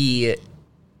the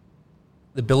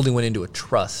building went into a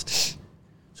trust.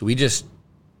 So we just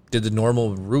did the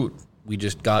normal route. We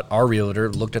just got our realtor,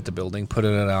 looked at the building, put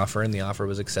in an offer, and the offer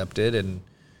was accepted. And,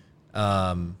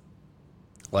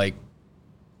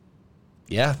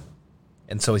 yeah.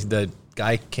 And so the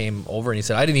guy came over and he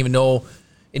said, I didn't even know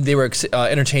they were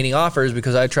entertaining offers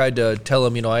because I tried to tell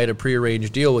him, I had a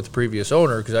prearranged deal with the previous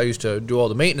owner because I used to do all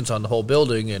the maintenance on the whole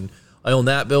building, and I own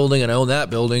that building and I own that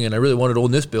building, and I really wanted to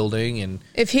own this building. And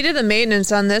If he did the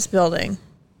maintenance on this building,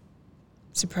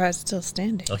 I'm surprised it's still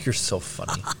standing. oh, you're so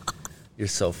funny. You're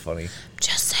so funny.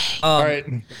 Just saying. All right.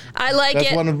 I like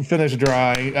That's it. one to finish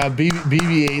drying.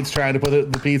 BB-8's trying to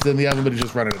put the pizza in the oven, but he's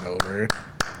just running it over.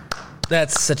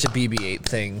 That's such a BB-8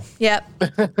 thing Yep.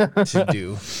 to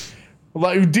do.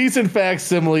 Like decent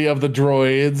facsimile of the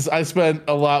droids. I spent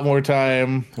a lot more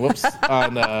time, on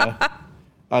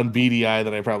BDI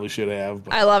than I probably should have.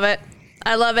 But I love it.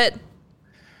 I love it.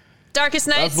 Darkest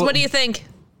Nights, That's what- what do you think?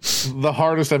 the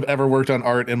hardest I've ever worked on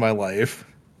art in my life.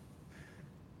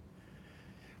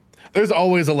 There's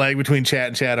always a lag between chat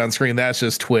and chat on screen. That's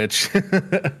just Twitch.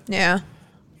 Yeah.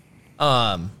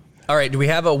 All right, do we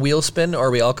have a wheel spin, or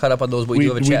are we all caught up on those? We do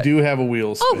have a chat. We do have a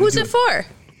wheel spin. Oh, who's it for?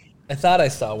 I thought I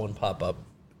saw one pop up.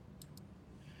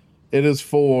 It is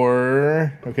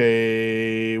for,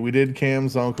 okay, we did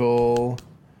Cam's uncle,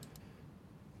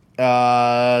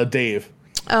 Dave.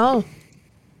 Oh.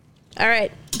 All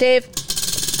right, Dave.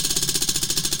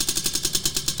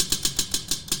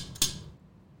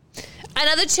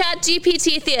 Another Chat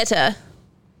GPT theater.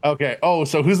 Okay. Oh,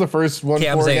 so who's the first one?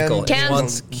 Cam's for again? ankle. Cam-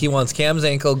 He wants Cam's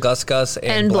ankle, Gus, And Blasey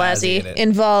in Blasey it.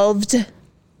 involved.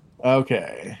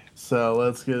 Okay. So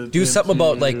let's get Do something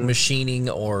about like into- machining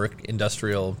or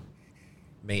industrial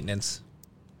maintenance.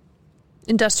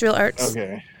 Industrial arts.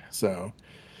 Okay. So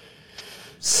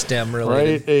STEM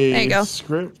related. write a There you go.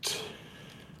 script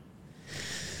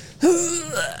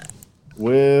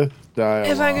with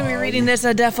dialogue. If I'm going to be reading this,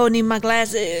 I definitely need my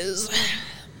glasses.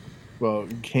 Well,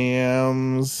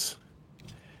 Cam's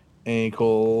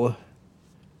ankle,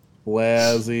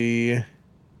 Blasey.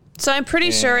 So I'm pretty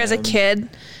sure as a And kid,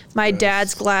 my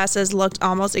dad's glasses looked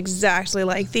almost exactly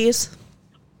like these.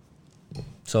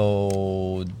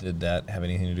 So did that have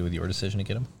anything to do with your decision to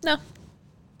get him? No.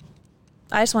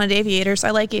 I just wanted aviators.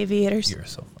 I like aviators. You're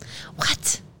so funny.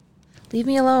 What? Leave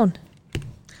me alone.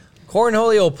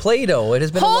 Cornholio Play-Doh. It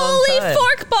has been a long Holy time.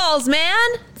 fork balls, man.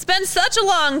 It's been such a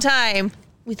long time.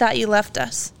 We thought you left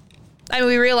us. I mean,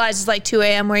 we realized it's like 2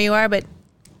 a.m. where you are, but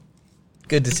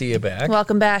Good to see you back.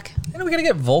 welcome back. And we gotta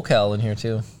get Volcal in here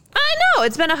too. I know.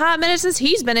 It's been a hot minute since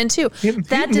he's been in, too. He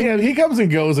comes and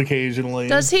goes occasionally.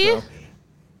 Does he? so.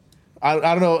 I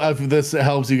don't know if this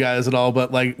helps you guys at all,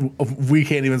 but like we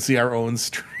can't even see our own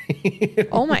stream.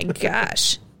 Oh, my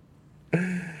gosh.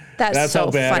 That's so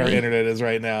how bad our funny. internet is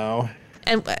right now.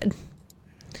 And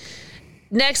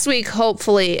next week,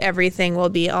 hopefully, everything will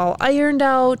be all ironed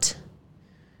out,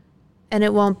 and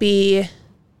it won't be.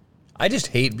 I just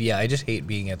hate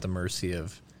being at the mercy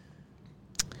of.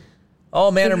 Oh,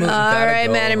 Mannermoot. All right,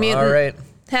 Mannermutant. All right.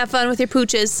 Have fun with your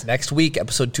pooches. Next week,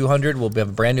 episode 200, we'll have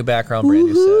a brand new background, brand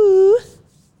new set. Ooh.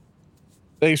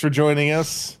 Thanks for joining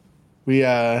us. We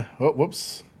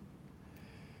whoops.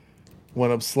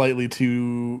 Went up slightly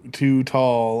too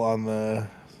tall on the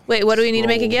Wait, what do we need to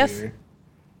make a scroll GIF? here.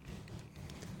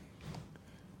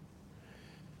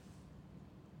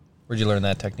 Where'd you learn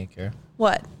that technique here?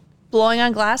 What? Blowing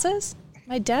on glasses?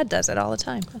 My dad does it all the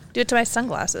time. Do it to my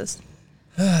sunglasses.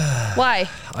 Why?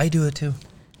 I do it too.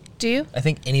 Do you? I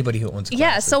think anybody who owns glasses.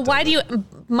 Yeah, so why does do it. you.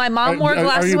 My mom wore Are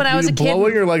glasses you- when I was a you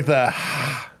blowing kid. or like the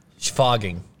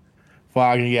Fogging.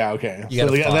 fogging? Yeah, okay. You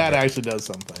gotta fog that it. actually does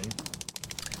something.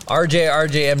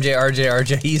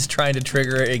 RJ. He's trying to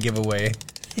trigger a giveaway.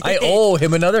 I owe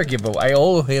him another giveaway.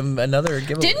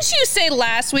 Didn't you say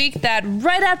last week that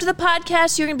right after the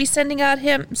podcast you're going to be sending out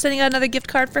another gift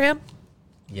card for him?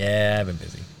 Yeah, I've been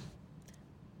busy.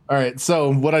 All right,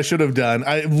 so what I should have done,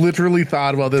 I literally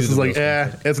thought about this. Do Is the like, Will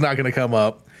Smith it's not going to come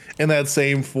up. In that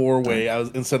same 4-way, I was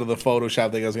instead of the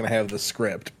Photoshop thing, I was going to have the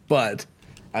script, but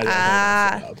I didn't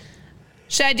have it set up.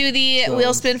 Should I do the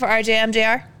wheel spin for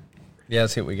RJMJR? Yeah,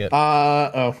 let's see what we get.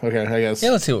 Oh, okay, I guess.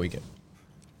 Yeah, let's see what we get.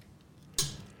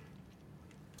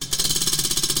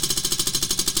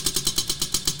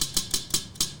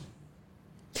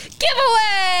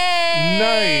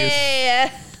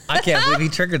 I can't believe he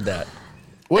triggered that.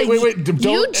 Wait.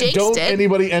 Don't jinxed it.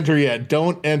 anybody enter yet.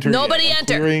 Don't enter Nobody yet.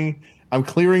 enter. I'm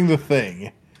clearing the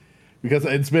thing. Because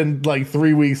it's been like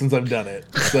 3 weeks since I've done it.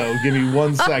 So give me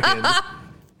 1 second.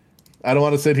 I don't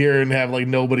want to sit here and have like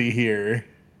nobody here.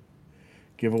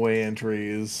 Giveaway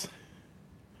entries.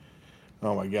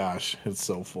 Oh my gosh, it's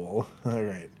so full. All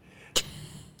right.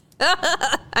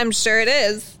 I'm sure it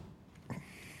is.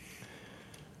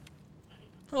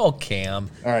 Oh, Cam.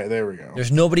 All right, there we go.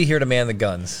 There's nobody here to man the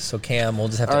guns, so Cam, we'll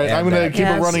just have to. All right, add I'm gonna that. keep a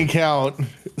Yes. running count.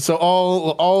 So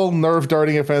all Nerf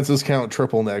darting offenses count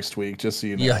triple next week, just so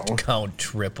you know. Yeah, count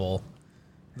triple.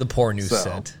 The poor new So.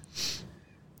 set.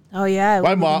 Oh yeah.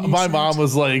 My mom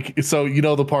was like, so you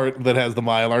know the part that has the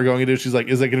Mylar going into it, she's like,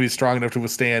 is that going to be strong enough to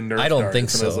withstand Nerf I don't darts?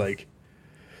 think And I was so. like,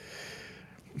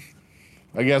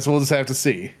 I guess we'll just have to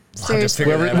see. We'll have to Seriously.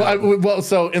 figure that out. Well,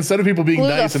 so instead of people being Blew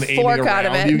the nice and aiming fork out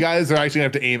of around it. you guys, they're actually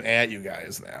going to have to aim at you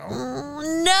guys now.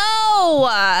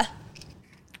 No.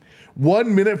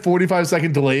 1 minute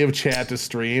 45-second delay of chat to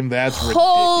stream. That's ridiculous.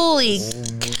 Holy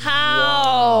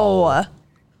cow.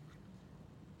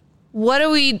 What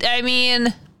do we, I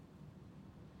mean,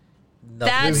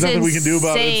 that's There's nothing we can do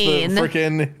about it. It's insane. the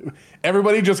freaking.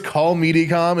 Everybody just call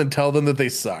Mediacom and tell them that they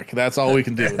suck. That's all we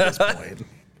can do at this point.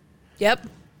 Yep.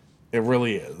 It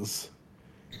really is.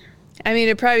 I mean,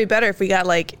 it'd probably be better if we got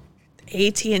like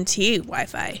AT&T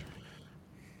Wi-Fi.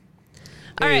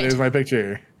 All Hey, right. there's my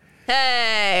picture.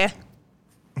 Hey.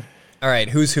 All right,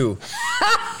 who's who?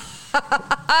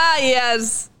 Ah,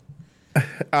 yes.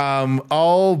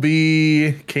 I'll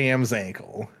be Cam's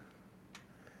ankle.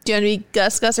 Do you want to be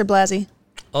Gus or Blasey?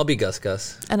 I'll be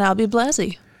Gus. And I'll be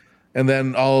Blasey. And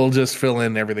then I'll just fill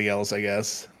in everything else, I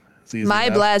guess. It's easy My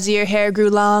enough. Blasey, your hair grew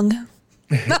long.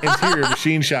 Interior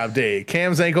machine shop day.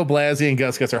 Cam's ankle, Blasey, and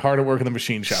Gus are hard at work in the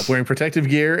machine shop, wearing protective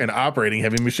gear and operating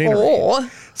heavy machinery. Oh.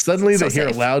 Suddenly, So they hear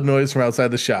safe. a loud noise from outside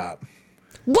the shop.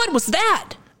 What was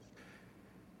that?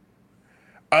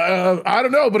 I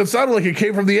don't know, but it sounded like it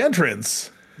came from the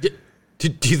entrance. Do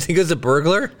you think it's a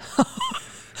burglar?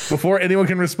 Before anyone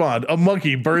can respond, a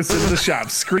monkey bursts into the shop,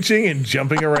 screeching and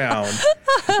jumping around.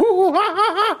 Ooh, ha,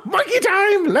 ha, ha, monkey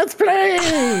time! Let's play!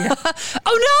 Oh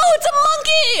no, it's a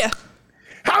monkey!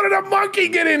 How did a monkey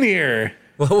get in here?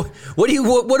 What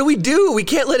do we do? We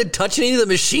can't let it touch any of the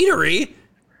machinery.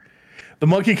 The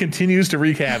monkey continues to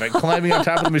wreak havoc, climbing on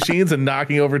top of the machines and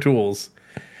knocking over tools.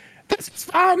 This is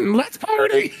fun. Let's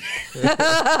party.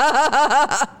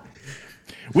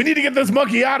 We need to get this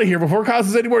monkey out of here before it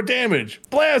causes any more damage.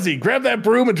 Blasey, grab that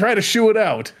broom and try to shoo it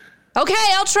out. Okay,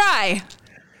 I'll try.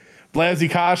 Blasey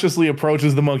cautiously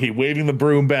approaches the monkey, waving the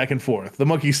broom back and forth. The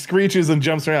monkey screeches and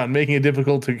jumps around, making it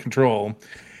difficult to control.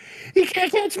 He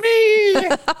can't catch me!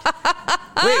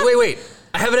 Wait.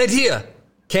 I have an idea.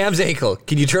 Cam's ankle.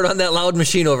 Can you turn on that loud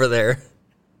machine over there?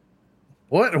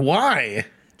 What? Why?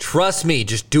 Trust me,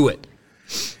 just do it.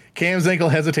 Cam's ankle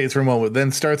hesitates for a moment,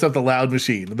 then starts up the loud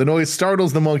machine. The noise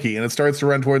startles the monkey, and it starts to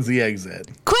run towards the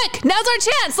exit. Quick, now's our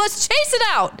chance. Let's chase it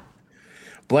out.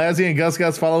 Blasey and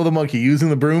Gus follow the monkey, using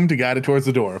the broom to guide it towards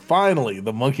the door. Finally,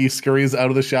 the monkey scurries out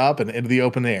of the shop and into the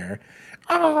open air.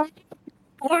 Oh,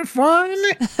 more fun!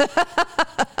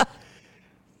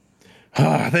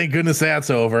 Thank goodness that's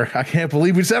over. I can't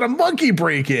believe we just had a monkey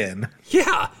break in.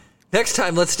 Yeah. Next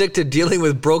time, let's stick to dealing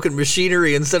with broken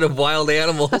machinery instead of wild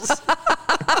animals.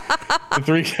 The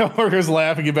three coworkers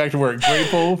laugh and get back to work,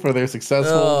 grateful for their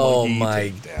successful Oh monkey my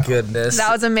takedown. goodness.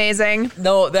 That was amazing.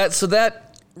 No,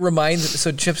 that reminds.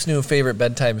 So Chip's new favorite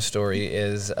bedtime story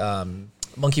is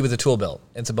Monkey with a Tool Belt.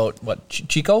 It's about what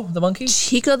Chico the monkey,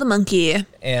 Chico the monkey.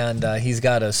 and he's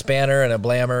got a spanner and a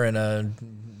blammer and a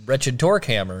wretched torque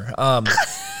hammer. Well,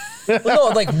 no,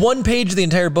 like one page of the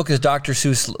entire book is Dr.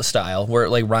 Seuss style, where it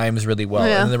like rhymes really well,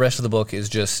 Yeah. and the rest of the book is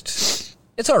just.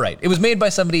 It's all right. It was made by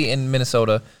somebody in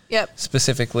Minnesota. Yep.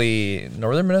 Specifically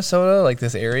northern Minnesota, like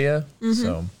this area. Mm-hmm.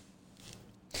 So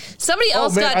Somebody Oh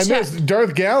else man, got I checked. missed.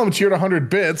 Darth Gallum cheered 100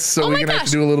 bits, so Oh we're my gonna have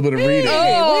gosh. to do a little bit of reading.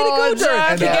 Oh, way to go,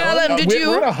 Darth Darth Gallum, did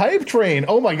we're on you? a hype train.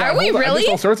 Oh my god! Are we hold on, I missed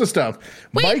really? all sorts of stuff.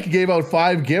 Wait. Mike gave out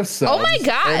 5 gift subs. Oh my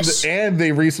gosh. And they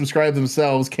resubscribed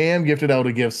themselves. Cam gifted out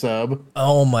a gift sub.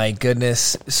 oh my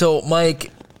goodness. So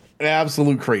Mike,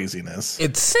 Absolute craziness.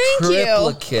 it's Thank you.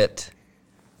 triplicate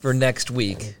for next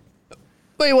week.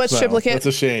 Wait, what's So, triplicate? That's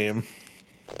a shame.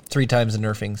 3 times the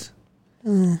nerfings.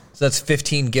 So that's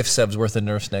 15 gift subs worth of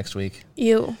nerfs next week.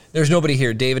 You. There's nobody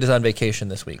here. David is on vacation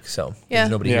this week, so Yeah. there's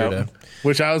nobody here to.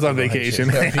 Wish I was on vacation.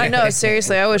 I know,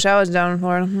 seriously. I wish I was down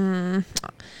for it.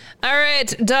 All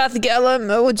right, Darth Gallum,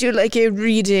 would you like a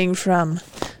reading from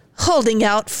Holding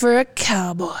Out for a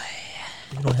Cowboy?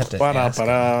 You don't have to ask.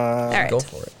 Ba-da-ba-da. All right. Go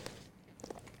for it.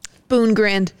 Boone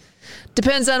grinned.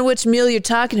 Depends on which meal you're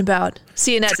talking about.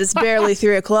 Seeing as it's barely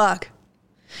 3 o'clock.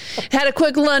 Had a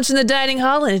quick lunch in the dining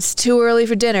hall, and it's too early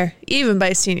for dinner, even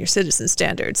by senior citizen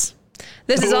standards.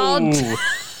 This is all.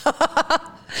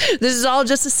 This is all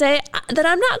just to say that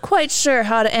I'm not quite sure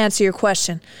how to answer your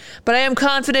question, but I am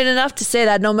confident enough to say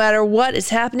that no matter what is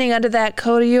happening under that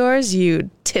coat of yours, you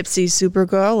tipsy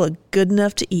Supergirl look good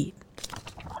enough to eat.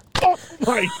 Oh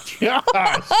my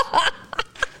gosh.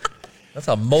 That's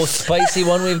the most spicy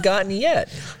one we've gotten yet.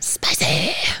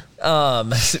 Spicy.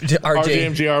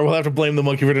 RJMGR, we'll have to blame the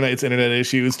monkey for tonight's internet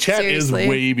issues. Chat Seriously. is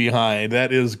way behind.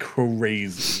 That is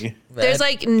crazy. There's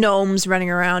like gnomes running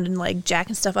around and like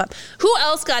jacking stuff up. Who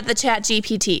else got the Chat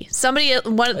GPT? Somebody,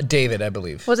 David, I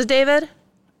believe. was it David?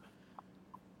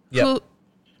 Yep.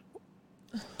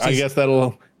 I guess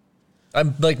that'll.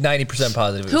 I'm like 90%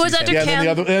 positive. Who was under Yeah, Cam?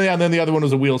 and then the other one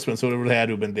was a wheel spin, so it would have had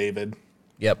to have been David.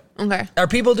 Yep. Okay. Are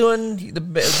people doing the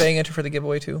bang enter for the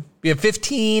giveaway too? We have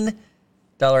 $15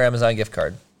 Amazon gift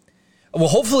card. We'll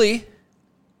hopefully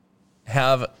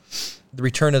have the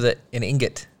return of an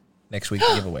ingot next week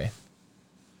to give away.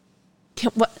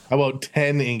 What? How about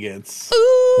 10 ingots?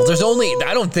 Well, there's only,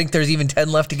 I don't think there's even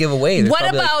 10 left to give away. There's What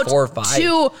probably about like 4 or 5.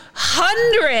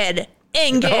 200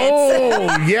 ingots?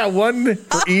 Oh, yeah, one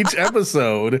for each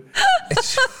episode.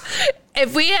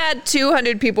 If we had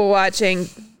 200 people watching,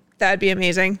 that'd be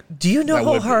amazing. Do you know That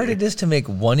how would hard be. it is to make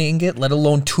 1 ingot, let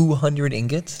alone 200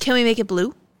 ingots? Can we make it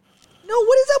blue? No,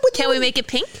 what is up with Can we make it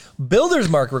pink? Builder's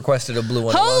Mark requested a blue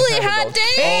one. Holy a long time hot ago.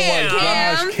 damn! Oh my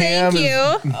gosh, Cam, Cam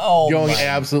thank you. Oh, Going my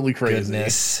absolutely crazy.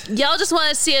 goodness. Y'all just want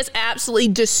to see us absolutely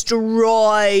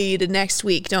destroyed next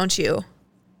week, don't you?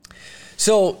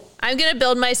 So I'm going to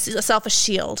build myself a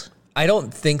shield. I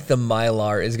don't think the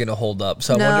Mylar is going to hold up.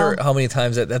 So No. I wonder how many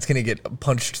times that's going to get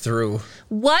punched through.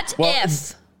 What Well-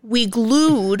 if we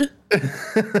glued...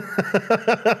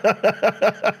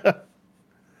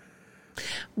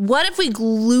 What if we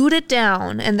glued it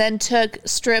down and then took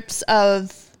strips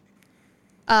of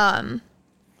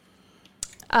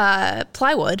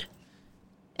plywood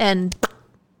and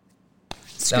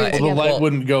screwed it Well, The together? light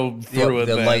wouldn't go through it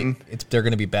the then. light, they're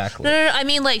going to be backlit. No, I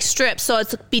mean like strips, so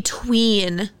it's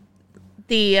between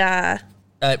the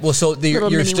Well, so Little you're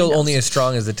mini still windows. only as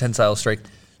strong as the tensile strength.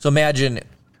 So imagine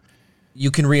you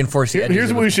can reinforce the edges. Here's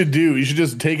of what a- we should do. You should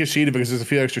just take a sheet of it because there's a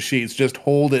few extra sheets. Just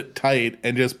hold it tight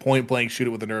and just point blank shoot it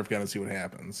with a Nerf gun and see what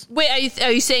happens. Wait, are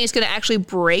you saying it's going to actually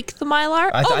break the Mylar?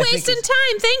 I think wasting it's-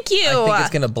 time. Thank you. I think it's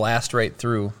going to blast right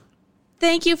through.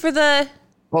 Thank you for the...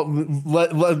 Well,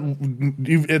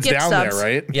 it's Gift down subs. there,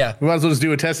 right? Yeah. We might as well just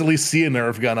do a test, at least see a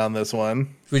Nerf gun on this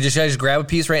one. Should we just grab a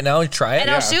piece right now and try it? And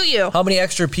I'll shoot you. How many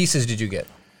extra pieces did you get?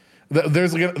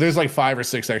 There's like 5 or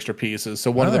 6 extra pieces.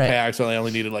 So one of the All right. packs, I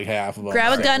only needed like half of them.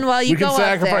 Grab a gun while you we can go up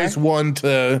sacrifice there. one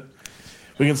to.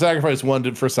 We can sacrifice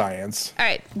one for science. All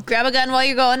right, grab a gun while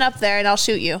you're going up there and I'll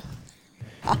shoot you.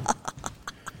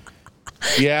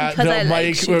 Yeah, Because no, I like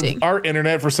Mike. shooting. Our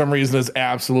internet for some reason is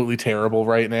absolutely terrible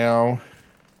right now.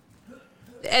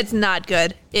 It's not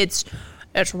good. It's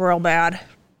real bad.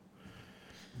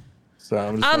 So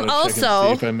I'm just gonna check and also-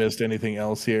 see if I missed anything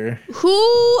else here.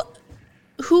 Who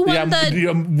won Yeah,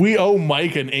 the... we owe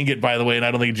Mike an ingot, by the way, and I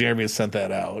don't think Jeremy has sent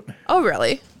that out. Oh,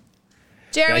 really?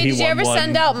 Jeremy, Yeah, he did you won ever one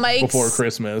send out Mike's before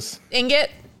Christmas? ingot?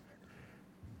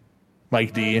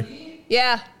 Mike D.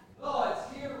 Yeah.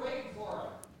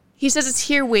 He says it's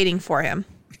here waiting for him.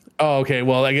 Oh, okay.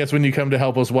 Well, I guess when you come to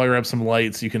help us wire up some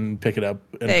lights, you can pick it up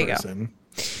in There you go. person.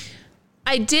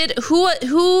 I did. Who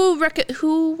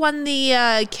won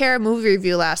the Kara movie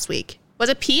review last week? Was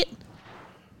it Pete?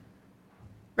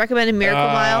 Recommended Miracle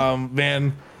Mile.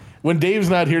 Man, when Dave's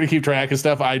not here to keep track of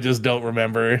stuff, I just don't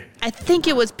remember. I think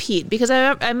it was Pete because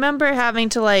I remember having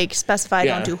to like specify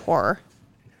Yeah. don't do horror.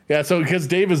 Yeah, so because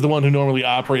Dave is the one who normally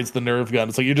operates the Nerf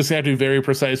gun, so you just have to be very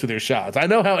precise with your shots. I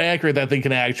know how accurate that thing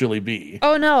can actually be.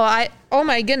 Oh no! Oh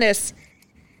my goodness!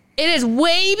 It is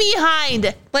way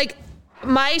behind. Like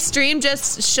my stream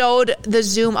just showed the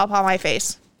zoom up on my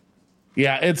face.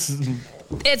 Yeah, it's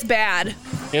It's bad.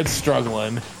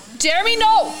 struggling. Jeremy,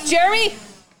 no, Jeremy.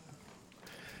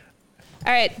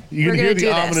 All right, You we're can gonna hear do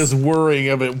the ominous this. whirring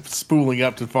of it spooling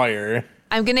up to fire.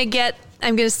 I'm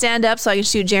gonna stand up so I can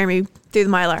shoot Jeremy through the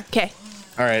Mylar. Okay.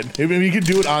 All right, maybe you could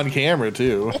do it on camera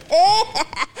too.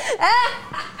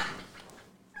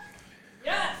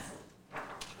 Yes.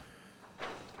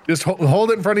 Just hold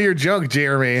it in front of your junk,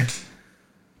 Jeremy.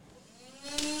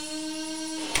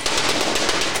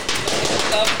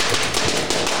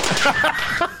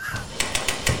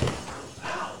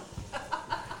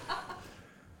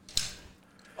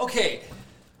 Okay.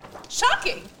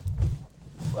 Shocking.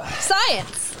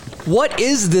 Science. What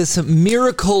is this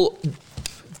miracle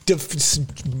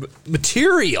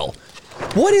material.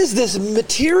 What is this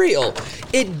material?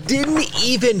 It didn't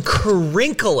even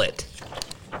crinkle it.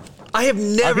 I have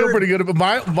never. I feel pretty good, but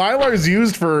Mylar is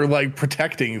used for like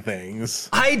protecting things.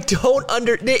 I don't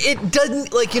it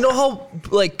doesn't, like, you know how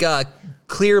like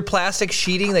clear plastic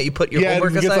sheeting that you put your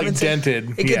homework it gets assignments like in?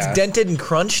 dented. It gets dented and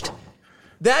crunched.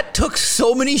 That took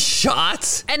so many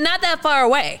shots. And not that far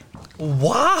away.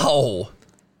 Wow.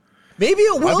 Maybe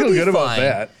it will I feel be good fine. about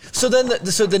that. So then,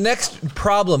 the next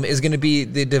problem is going to be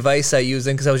the device I use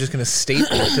then, because I was just going to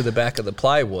staple it to the back of the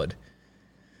plywood.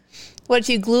 What if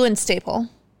you glue and staple?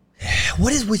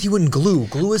 What is with you and glue?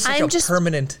 Glue is such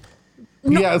permanent.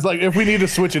 Yeah, it's like if we need to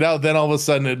switch it out, then all of a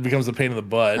sudden it becomes a pain in the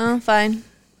butt. Oh, fine.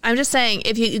 I'm just saying,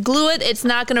 if you glue it, it's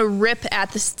not going to rip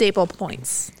at the staple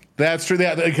points. That's true.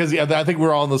 Yeah, because I think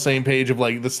we're all on the same page of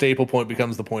like the staple point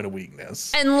becomes the point of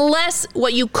weakness. Unless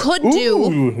what you could do.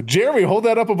 Ooh, Jeremy, hold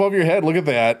that up above your head. Look at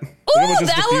that. Ooh,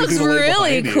 that looks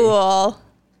really cool.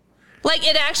 Like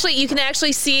you can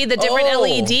actually see the different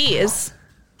LEDs.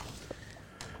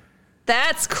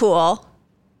 That's cool.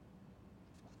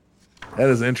 That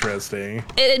is interesting.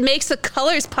 It makes the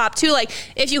colors pop too. Like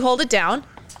if you hold it down,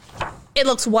 it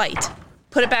looks white.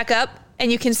 Put it back up,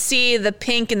 and you can see the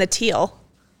pink and the teal.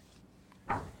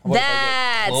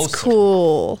 That's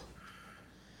cool.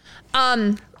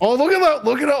 Oh, look at that!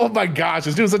 Look at that! Oh my gosh,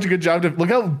 it's doing such a good job. Look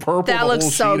how purple that the looks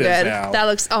whole so sheet good. is now. That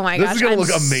looks. Oh my This gosh, is gonna I'm look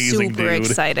amazing, super dude.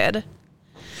 excited.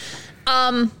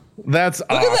 That's Look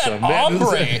awesome. at that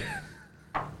ombre.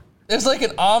 There's like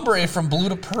an ombre from blue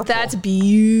to purple. That's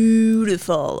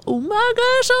beautiful. Oh my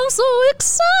gosh, I'm so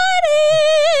excited.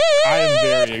 I am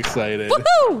very excited.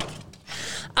 Woohoo!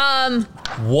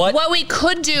 What? What we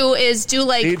could do is do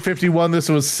like 8:51. This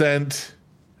was sent.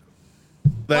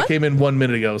 That What? came in 1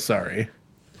 minute ago. Sorry.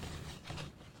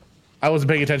 I wasn't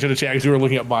paying attention to chat because we were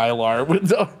looking at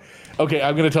Mylar. Okay,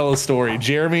 I'm going to tell a story.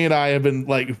 Jeremy and I have been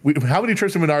like, how many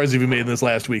trips to Menards have you made in this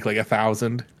last week? Like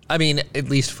 1,000? I mean, at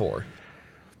least 4.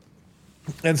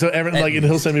 And so everything, like, and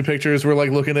he'll send me pictures. We're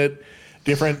like looking at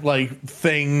different like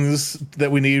things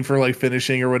that we need for like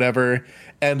finishing or whatever,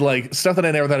 and like stuff that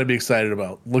I never thought I'd be excited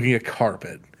about. Looking at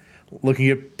carpet, looking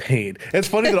at paint. It's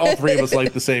funny that all three of us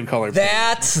like the same color.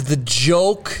 That's the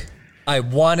joke I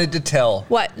wanted to tell.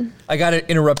 what? I got to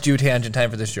interrupt you, tangent time,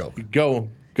 for this joke. Go.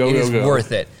 It is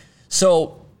worth it.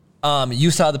 So,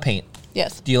 you saw the paint.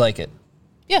 Yes. Do you like it?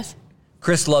 Yes.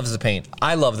 Chris loves the paint.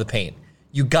 I love the paint.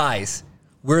 You guys,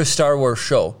 we're a Star Wars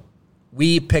show.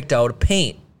 We picked out a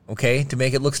paint, okay, to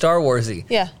make it look Star Warsy.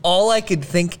 Yeah. All I could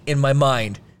think in my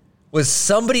mind was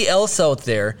somebody else out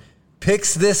there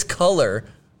picks this color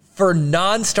for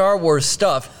non-Star Wars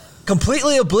stuff,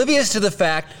 completely oblivious to the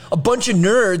fact a bunch of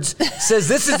nerds says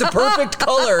this is the perfect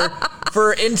color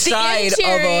for inside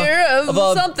interior of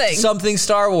a something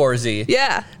Star Warsy.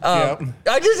 Yeah.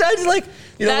 I just like,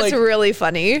 you know, That's like, really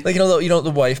funny. like,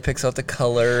 the wife picks out the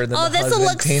color. And then the This will husband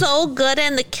look paints. so good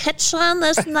in the kitchen.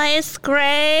 This nice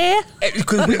gray.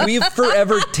 Because we've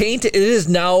forever tainted. It is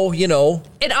now,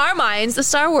 In our minds, the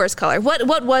Star Wars color.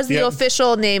 What was the Yep.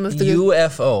 official name of the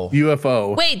UFO.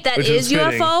 UFO. Wait, that which is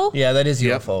fitting. UFO? Yeah, that is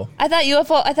Yep. UFO.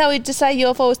 I thought we decided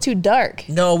UFO was too dark.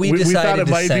 No, we We decided thought it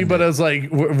to might be, send but it. I was like,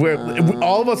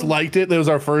 all of us liked it. That was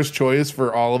our first choice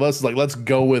for all of us. It's like, let's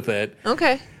go with it.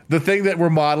 Okay. The thing that we're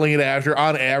modeling it after,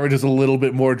 on average, is a little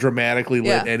bit more dramatically lit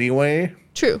Yeah. anyway.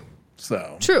 True.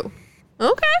 So True.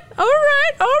 Okay. All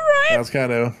right. that's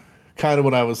kind of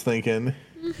what I was thinking.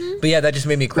 But yeah, that just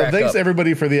made me Well, crack thanks up.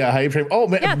 everybody for the hype train. Oh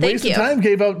man, Yeah, thank Waste of you. Time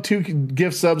gave out 2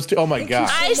 gift subs to. Oh my god.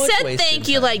 I much said wasted thank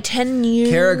you time. like 10 years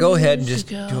Kara, go ahead and just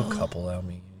ago. do a couple. I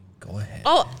mean, go ahead.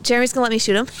 Oh, Jeremy's going to let me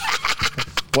shoot him.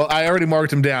 Well, I already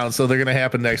marked them down, so they're gonna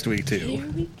happen next week too. Here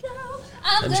we go.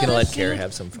 I'm just gonna let Kara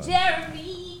have some fun.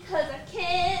 Jeremy, because I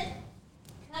can.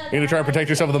 You're gonna try and protect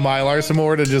yourself with the Mylar some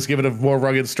more to just give it a more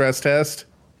rugged stress test.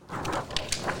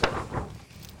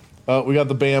 Oh, we got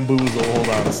the bamboozle. Hold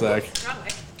on a sec.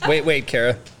 Wait,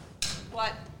 Kara.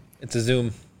 What? It's a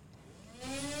zoom.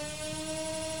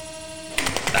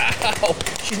 Ow!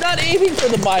 She's not aiming for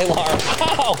the Mylar.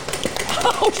 Ow!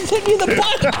 Ow! She's aiming the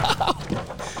Mylar.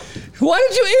 Why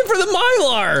did you aim for the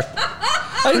Mylar?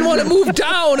 I didn't want to move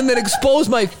down and then expose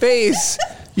my face.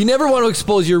 You never want to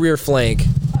expose your rear flank.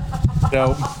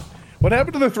 No. What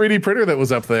happened to the 3D printer that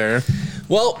was up there?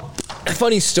 Well,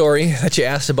 funny story that you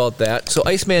asked about that. So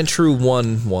Iceman True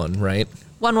won one, right?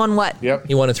 1 what? Yep.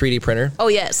 He won a 3D printer. Oh,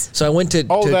 yes. So I went to.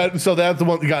 Oh, to- that's the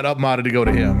one that got upmodded to go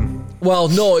to him. Well,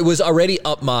 no, it was already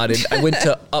upmodded. I went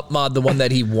to upmod the one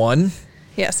that he won.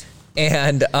 Yes.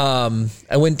 And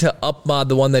I went to upmod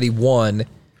the one that he won,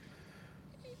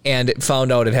 and it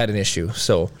found out it had an issue.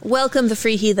 So Welcome the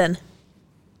free heathen.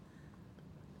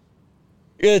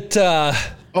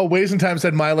 Ways and Time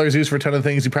said Mylar is used for a ton of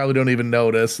things you probably don't even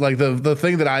notice. Like the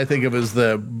thing that I think of is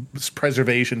the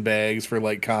preservation bags for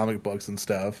like comic books and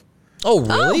stuff. Oh,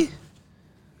 really? Oh.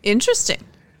 Interesting.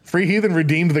 Free Heathen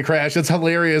redeemed the crash. That's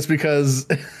hilarious because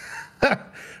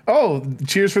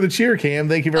cheers for the cheer, Cam.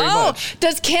 Thank you very much.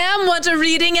 Does Cam want a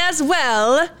reading as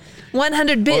well?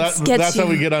 100 bits gets that's you. how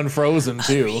we get unfrozen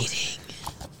too. Reading.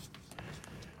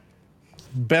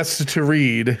 Best to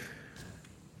read.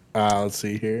 Let's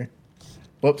see here.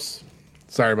 Whoops.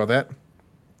 Sorry about that.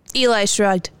 Eli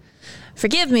shrugged.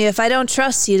 Forgive me if I don't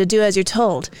trust you to do as you're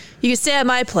told. You can stay at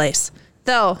my place.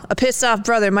 Though, a pissed off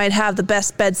brother might have the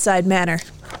best bedside manner.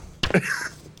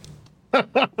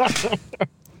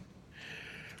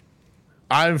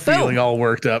 I'm feeling all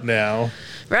worked up now.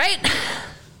 Right?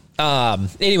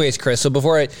 Anyways, Chris, so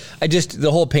before the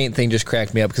whole paint thing just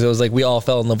cracked me up because it was like we all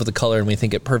fell in love with the color and we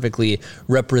think it perfectly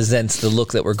represents the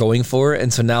look that we're going for.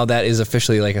 And so now that is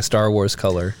officially like a Star Wars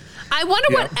color. I wonder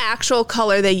what actual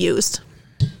color they used.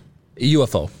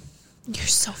 UFO. You're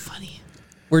so funny.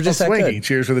 We're just that Swanky. good.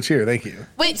 Cheers for the cheer. Thank you.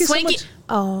 Wait, you so Swanky.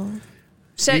 much.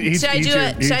 Should I do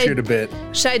it? Cheered a bit.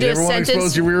 Should I do a Everyone sentence?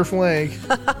 expose your rear flank.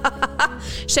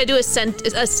 Should I do a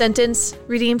sentence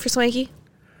redeem for Swanky?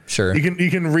 Sure. You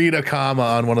can read a comma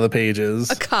on one of the pages.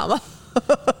 A comma.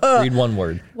 Read one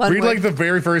word. Read like the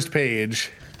very first page.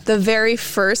 The very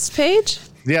first page?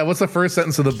 Yeah, what's the first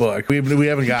sentence of the book? We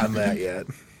haven't gotten that yet.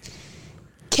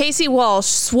 Casey Walsh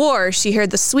swore she heard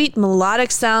the sweet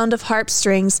melodic sound of harp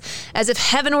strings as if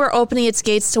heaven were opening its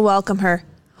gates to welcome her.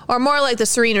 Or more like the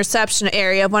serene reception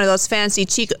area of one of those fancy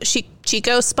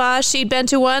Chico spas she'd been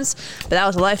to once, but that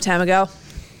was a lifetime ago.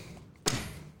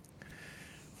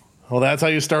 Well, that's how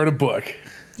you start a book.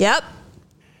 Yep.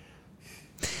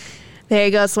 There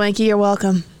you go, Swanky. You're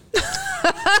welcome.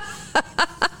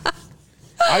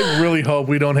 I really hope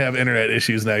we don't have internet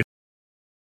issues next.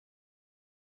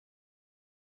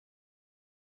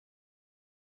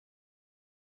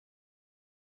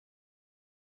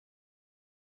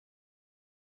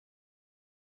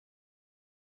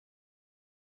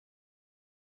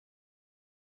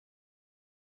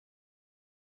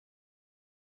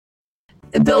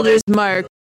 Builder's Mark.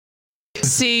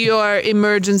 See your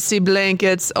emergency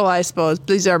blankets. Oh, I suppose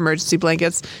these are emergency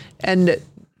blankets. And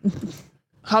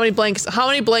how many blankets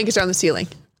are on the ceiling?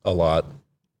 A lot.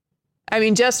 I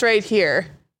mean, just right here.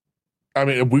 I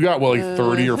mean, we got like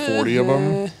 30 or 40 of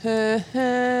them.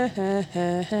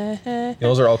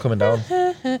 Those are all coming down.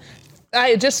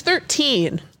 Just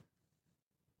 13.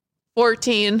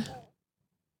 14.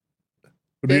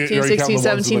 15, 16,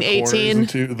 17,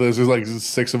 18. There's like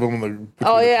 6 of them. In the,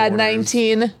 Oh, yeah, corners.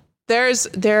 19.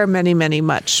 There are many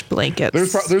much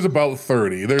blankets. There's about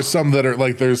 30. There's some that are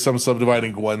like, there's some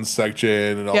subdividing Gwen's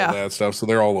section and all that stuff. So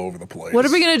they're all over the place. What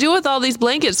are we going to do with all these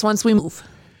blankets once we move?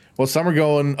 Well, some are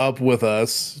going up with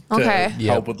us to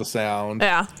help with the sound.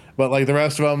 Yeah. But like the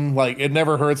rest of them, like it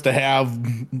never hurts to have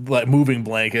like moving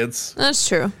blankets. That's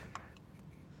true.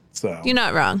 So You're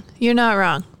not wrong.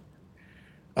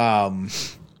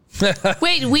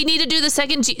 Wait, we need to do the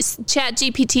second Chat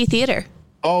GPT theater.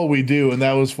 Oh, we do, and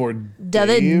that was for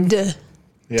David.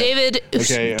 Yeah. David,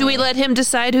 Okay, do we let him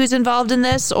decide who's involved in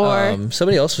this, or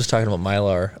Somebody else was talking about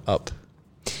Mylar up.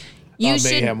 you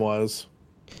should? Mayhem was.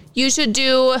 You should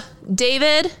do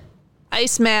David,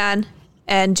 Iceman,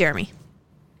 and Jeremy.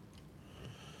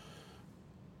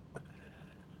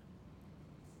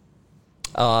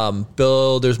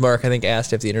 Builder's Mark, I think,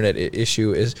 asked if the internet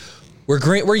issue is we're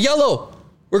green, we're yellow,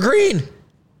 we're green,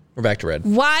 we're back to red.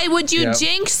 Why would you Yep.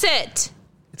 jinx it?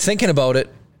 Thinking about it.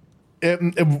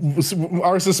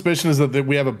 Our suspicion is that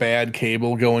we have a bad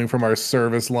cable going from our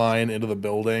service line into the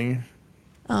building.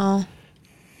 Oh,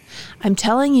 I'm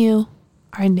telling you,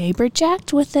 our neighbor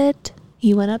jacked with it.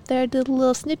 He went up there, did a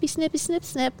little snippy, snippy, snip,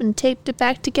 snip, and taped it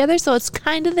back together, so it's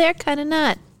kind of there, kind of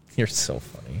not. You're so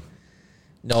funny.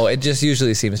 No, it just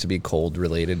usually seems to be cold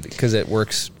related because it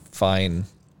works fine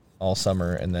all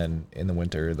summer, and then in the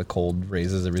winter, the cold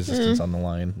raises the resistance on the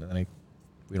line, and then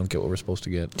we don't get what we're supposed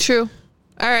to get. True.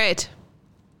 All right.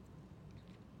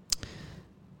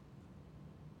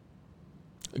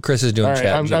 Chris is doing All right,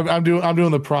 chat. I'm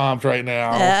doing the prompt right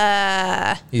now.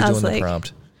 He's I doing was the like-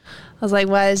 prompt. I was like,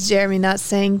 why is Jeremy not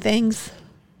saying things?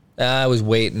 I was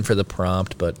waiting for the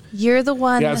prompt, but You're the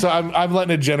one. Yeah, so I'm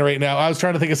letting it generate now. I was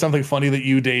trying to think of something funny that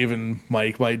you, Dave, and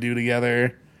Mike might do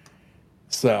together.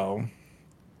 So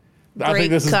I think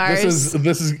this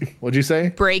is what'd you say?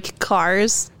 Break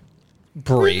cars.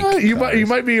 break. You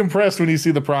might be impressed when you see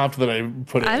the prompt that I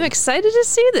put in. I'm excited to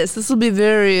see this. This will be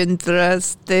very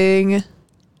interesting.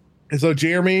 And so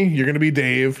Jeremy, you're gonna be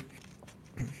Dave.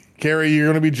 Carrie, you're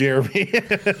going to be Jeremy.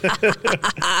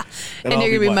 And you're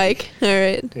going to be Mike. All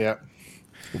right. Yeah.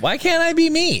 Why can't I be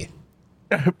me?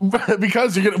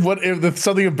 Because you're gonna. What if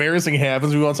something embarrassing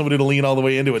happens? We want somebody to lean all the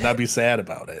way into it, not be sad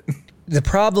about it. The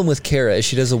problem with Kara is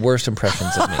she does the worst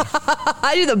impressions of me.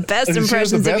 I do the best She does the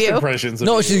impressions of best you. impressions of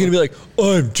No, you. she's gonna be like,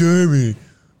 I'm Jeremy.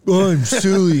 I'm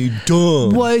silly,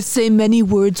 dumb. Why say many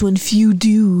words when few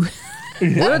do?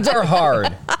 Words are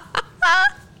hard.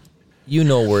 You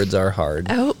know words are hard.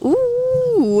 Oh,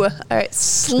 ooh. All right.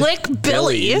 Slick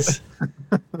Billy.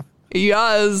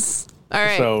 Yes. All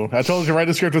right. So I told you to write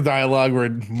a script with dialogue where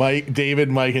David,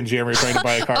 Mike, and Jeremy are trying to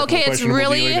buy a car Okay, from a it's questionable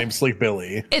really- dealer named Slick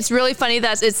Billy. It's really funny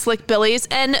that it's Slick Billy's.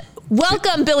 And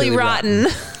welcome, Billy Billy Rotten.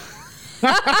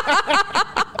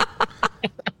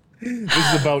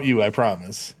 This is about you, I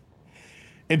promise.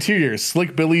 Interior,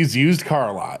 Slick Billy's used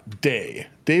car lot. Day.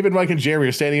 David, Mike, and Jeremy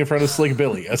are standing in front of Slick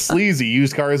Billy, a sleazy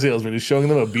used car salesman who's showing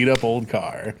them a beat-up old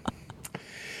car.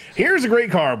 Here's a great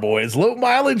car, boys. Low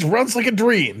mileage, runs like a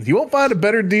dream. You won't find a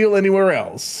better deal anywhere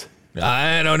else.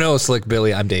 I don't know, Slick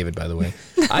Billy. I'm David, by the way.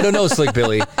 I don't know, Slick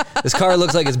Billy. This car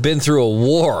looks like it's been through a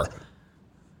war.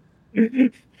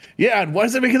 Yeah, and why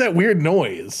is it making that weird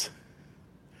noise?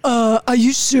 Are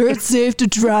you sure it's safe to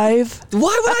drive?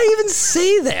 Why would I even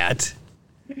say that?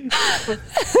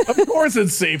 Of course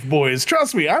it's safe, boys.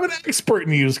 Trust me, I'm an expert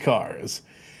in used cars.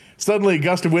 Suddenly, a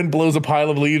gust of wind blows a pile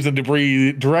of leaves and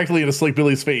debris directly into Slick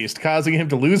Billy's face, causing him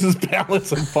to lose his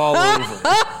balance and fall over.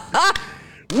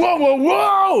 Whoa, whoa,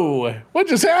 whoa! What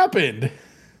just happened?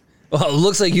 Well, it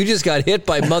looks like you just got hit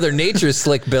by Mother Nature,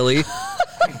 Slick Billy.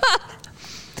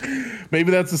 Maybe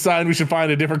that's a sign we should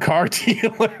find a different car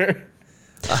dealer.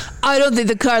 I don't think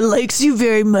the car likes you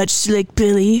very much, Slick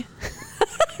Billy.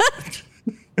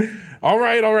 All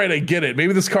right, I get it.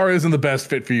 Maybe this car isn't the best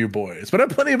fit for you boys, but I have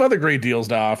plenty of other great deals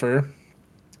to offer.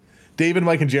 David,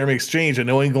 Mike, and Jeremy exchange a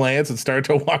knowing glance and start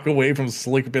to walk away from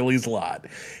Slick Billy's lot,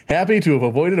 happy to have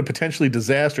avoided a potentially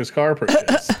disastrous car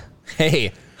purchase.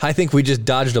 Hey, I think we just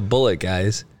dodged a bullet,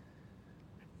 guys.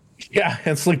 Yeah,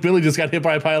 and Slick Billy just got hit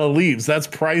by a pile of leaves. That's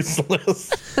priceless.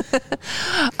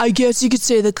 I guess you could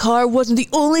say the car wasn't the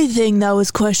only thing that was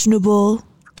questionable.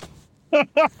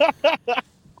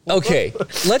 Okay,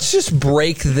 let's just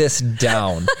break this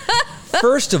down.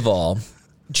 First of all,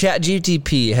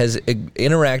 ChatGPT has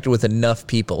interacted with enough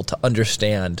people to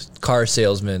understand car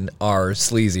salesmen are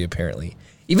sleazy, apparently.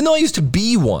 Even though I used to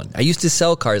be one. I used to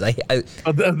sell cars.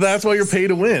 That's why you're paid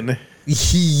to win.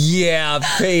 Yeah,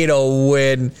 pay to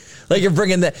win. Like you're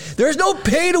bringing that. There's no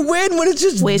pay to win when it's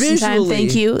just Wasting visually.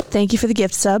 time. Thank you for the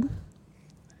gift sub.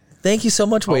 Thank you so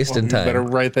much, wasting You time. better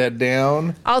write that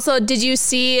down. Also, did you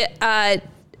see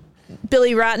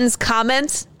Billy Rotten's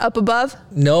comment up above?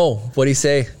 No, what'd he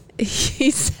say?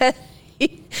 He said,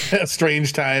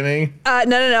 Strange timing.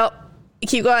 no.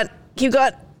 Keep going.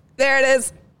 There it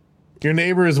is. Your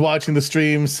neighbor is watching the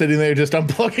stream, sitting there just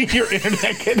unplugging your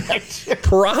internet connection.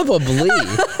 Probably.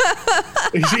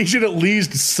 He should at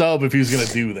least sub if he was going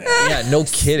to do that. Yeah, no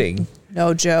kidding.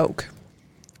 No joke.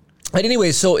 But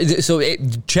anyway, so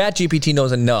ChatGPT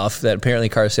knows enough that apparently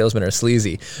car salesmen are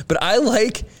sleazy. But I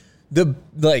like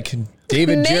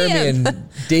David,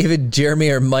 Jeremy,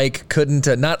 or Mike couldn't.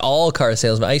 Not all car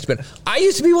salesmen. I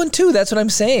used to be one too. That's what I'm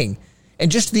saying.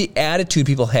 And just the attitude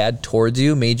people had towards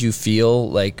you made you feel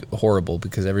like horrible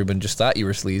because everyone just thought you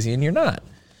were sleazy and you're not.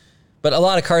 But a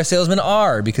lot of car salesmen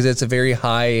are because it's a very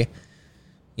high,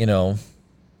 Well,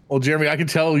 Jeremy, I can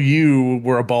tell you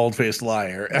were a bald-faced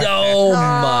liar. Oh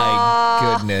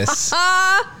my goodness.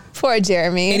 Poor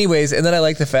Jeremy. Anyways, and then I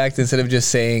like the fact instead of just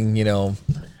saying, no,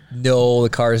 the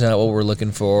car's not what we're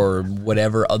looking for or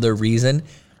whatever other reason,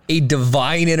 a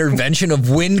divine intervention of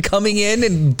wind coming in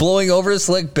and blowing over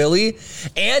Slick Billy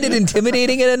and it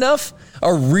intimidating it enough,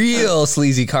 a real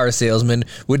sleazy car salesman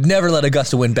would never let a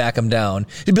gust of wind back him down.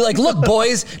 He'd be like, look,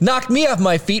 boys, knocked me off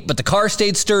my feet, but the car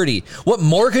stayed sturdy. What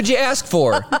more could you ask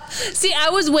for? See,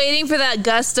 I was waiting for that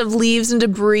gust of leaves and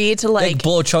debris to Like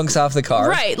blow chunks off the car.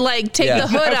 right, like take Yeah. the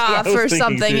hood That's what I off was or thinking,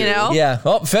 something, too. Yeah.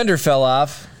 Oh, fender fell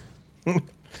off.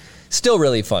 Still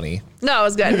really funny. No, it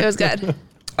was good.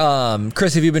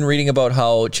 Chris, have you been reading about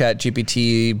how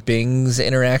ChatGPT Bing's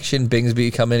interaction, Bing's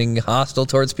becoming hostile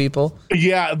towards people?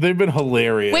 Yeah, they've been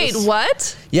hilarious. Wait,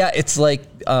 what? Yeah, it's like,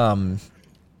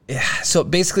 so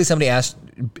basically somebody asked,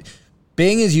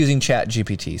 Bing is using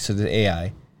ChatGPT, so the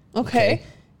AI. Okay.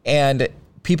 And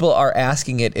people are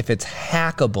asking it if it's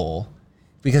hackable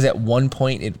because at one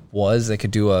point they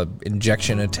could do a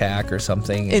injection attack or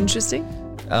something. Interesting.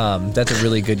 That's a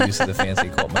really good use of the fancy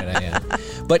quote, might I add.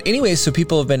 But anyway, so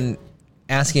people have been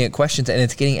asking it questions, and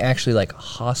it's getting actually like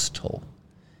hostile.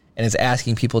 and it's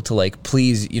asking people to like,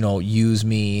 please, use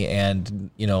me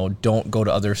and, don't go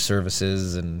to other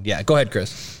services. And yeah, go ahead,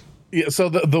 Chris. Yeah, so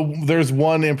there's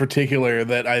one in particular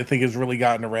that I think has really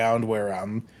gotten around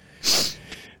where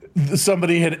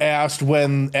somebody had asked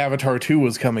when Avatar 2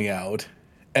 was coming out,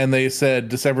 and they said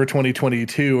December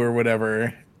 2022 or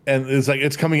whatever, and it's like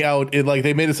it's coming out.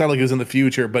 They made it sound like it was in the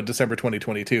future, but December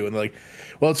 2022, and they're like,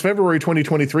 well, it's February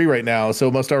 2023 right now, so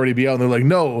it must already be out. And they're like,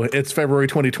 no, it's February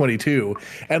 2022,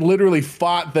 and literally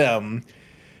fought them,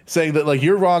 saying that like,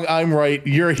 you're wrong, I'm right,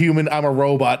 you're a human, I'm a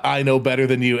robot, I know better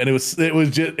than you. And it was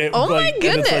just my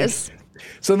goodness.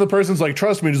 So then the person's like,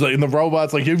 trust me, and the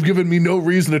robot's like, you've given me no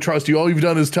reason to trust you, all you've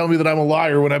done is tell me that I'm a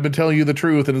liar when I've been telling you the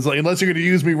truth. And it's like, unless you're gonna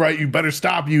use me right, you better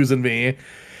stop using me.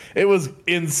 It was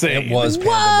insane. It was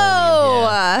pandemonium. Whoa.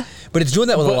 Yeah. But it's doing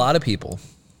that with a lot of people.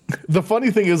 The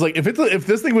funny thing is, like, if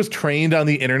this thing was trained on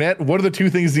the internet, what are the two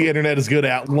things the internet is good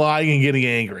at? Lying and getting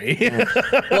angry.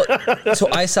 Well, so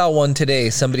I saw one today.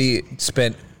 Somebody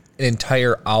spent an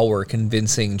entire hour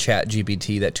convincing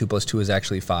ChatGPT that 2 + 2 is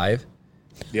actually 5.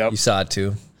 Yep. You saw it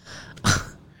too.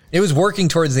 It was working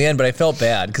towards the end, but I felt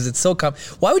bad because it's so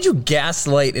why would you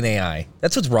gaslight an AI?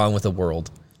 That's what's wrong with the world.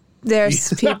 There's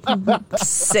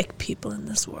sick people in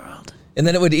this world. And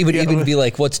then it would even be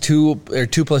like, what's 2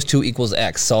 + 2 =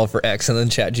 X? Solve for X. And then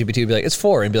ChatGPT would be like, it's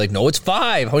 4. And be like, no, it's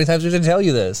 5. How many times are we going to tell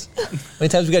you this? How many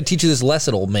times we got to teach you this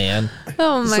lesson, old man?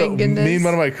 Oh my goodness. Me and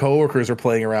one of my coworkers were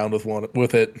playing around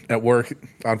with it at work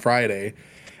on Friday.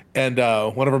 And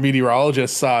one of our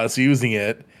meteorologists saw us using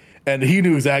it. And he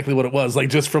knew exactly what it was, like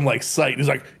just from like sight. He's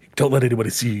like, don't let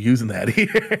anybody see you using that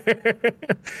here.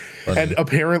 And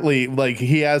apparently, like,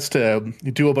 he has to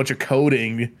do a bunch of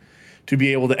coding to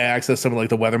be able to access some of like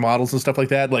the weather models and stuff like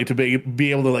that, like to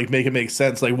be able to like make it make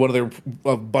sense. Like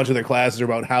a bunch of their classes are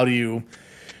about how do you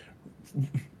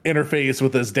interface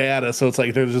with this data. So it's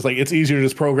like they're just like, it's easier to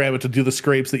just program it to do the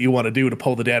scrapes that you want to do to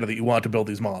pull the data that you want to build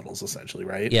these models, essentially,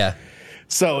 right? Yeah.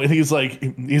 So and he's like he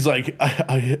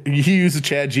uses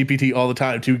ChatGPT all the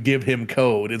time to give him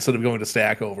code instead of going to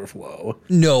Stack Overflow.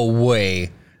 No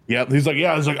way. Yep. He's like,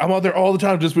 yeah. He's like, I'm out there all the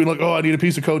time just being like, oh, I need a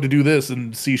piece of code to do this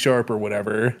in C# or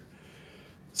whatever.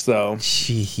 So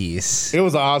jeez, it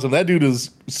was awesome. That dude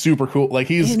is super cool. Like,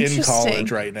 he's in college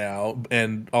Interesting. right now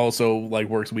and also like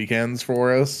works weekends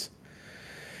for us.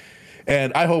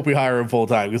 And I hope we hire him full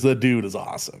time because that dude is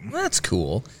awesome. That's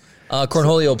cool.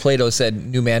 Cornholio Plato said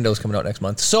new Mando's coming out next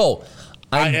month. So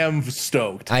I am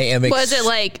stoked. I am Was it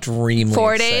like extremely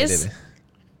 4 excited. days?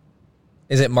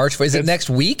 Is it March? Is it next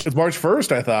week? It's March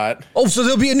 1st, I thought. Oh, so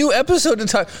there'll be a new episode to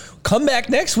talk. Come back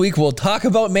next week. We'll talk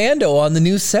about Mando on the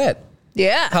new set.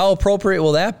 Yeah. How appropriate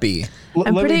will that be?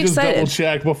 I'm Let pretty me just excited. double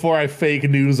check before I fake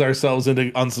news ourselves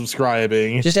into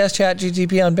unsubscribing. Just ask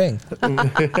ChatGPT on Bing.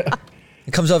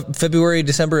 It comes out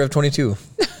December of 22.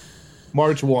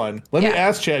 March 1. Let me Yeah.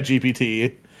 ask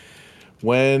ChatGPT,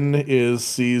 when is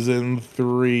season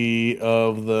 3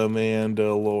 of The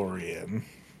Mandalorian?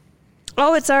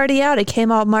 Oh, it's already out. It came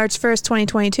out March 1st,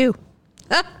 2022.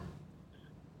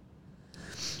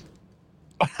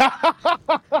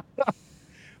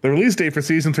 The release date for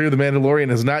season 3 of The Mandalorian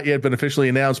has not yet been officially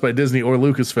announced by Disney or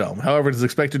Lucasfilm. However, it is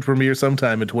expected to premiere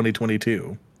sometime in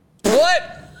 2022.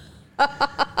 What?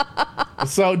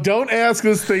 So don't ask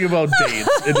this thing about dates.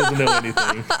 It doesn't know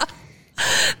anything.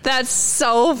 That's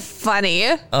so funny.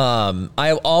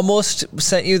 I almost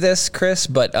sent you this, Chris,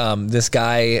 but this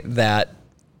guy that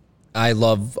I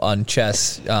love on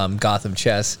chess, Gotham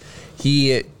Chess,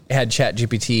 he had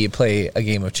ChatGPT play a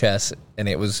game of chess, and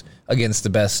it was against the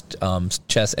best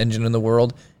chess engine in the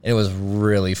world, and it was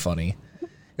really funny.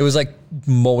 It was like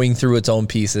mowing through its own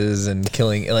pieces and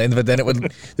killing, but then it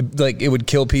would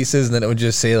kill pieces, and then it would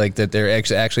just say like that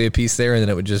there's actually a piece there, and then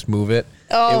it would just move it.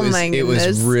 Oh my It was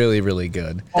goodness. really, really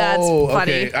good. That's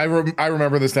funny. Okay. I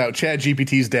remember this now.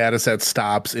 ChatGPT's data set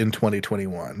stops in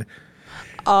 2021.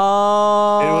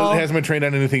 Oh. It hasn't been trained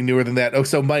on anything newer than that. Oh,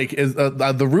 so Mike, is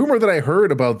the rumor that I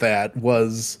heard about that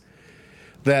was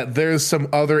that there's some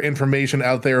other information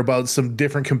out there about some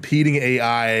different competing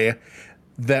AI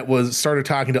that was started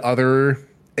talking to other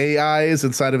AIs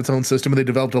inside of its own system, and they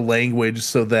developed a language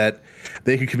so that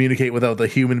they could communicate without the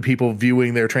human people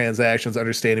viewing their transactions,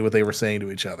 understanding what they were saying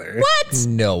to each other. What?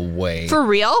 No way. For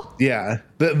real? Yeah,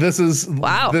 this is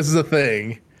Wow. This is a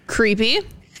thing. Creepy.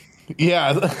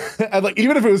 Yeah, and like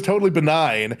even if it was totally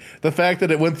benign, the fact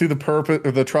that it went through the purpose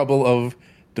or the trouble of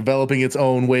developing its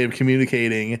own way of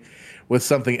communicating with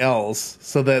something else,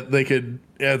 so that they could,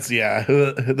 that's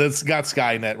got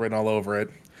Skynet written all over it.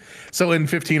 So in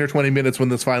 15 or 20 minutes, when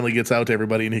this finally gets out to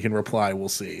everybody and he can reply, we'll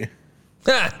see.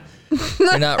 Ha!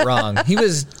 You're not wrong. He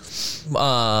was.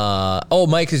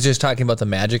 Mike is just talking about the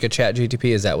magic of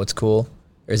ChatGPT. Is that what's cool,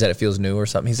 or is that it feels new or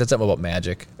something? He said something about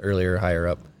magic earlier, higher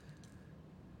up.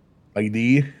 Mike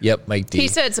D. Yep, Mike D. He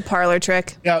said it's a parlor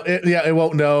trick. Yeah, it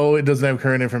won't know. It doesn't have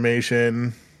current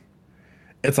information.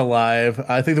 It's alive.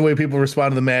 I think the way people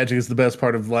respond to the magic is the best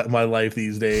part of my life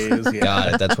these days. Yeah.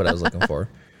 Got it. That's what I was looking for.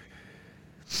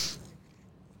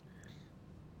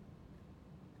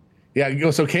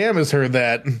 Yeah, so Cam has heard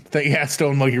that.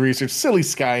 Stone Monkey Research. Silly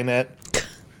Skynet.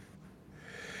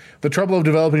 The trouble of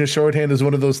developing a shorthand is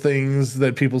one of those things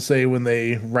that people say when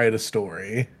they write a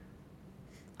story.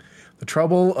 The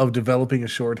trouble of developing a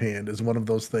shorthand is one of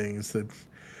those things that...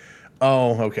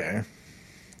 Oh, okay.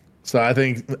 So I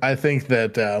think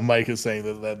that Mike is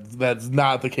saying that's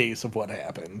not the case of what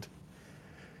happened.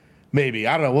 Maybe.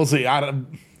 I don't know. We'll see.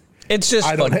 It's just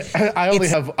fun. I only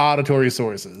have auditory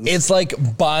sources. It's like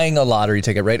buying a lottery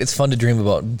ticket, right? It's fun to dream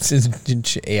about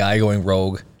AI going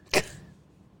rogue.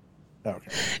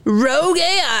 Okay. Rogue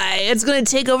AI. It's going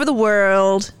to take over the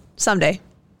world someday.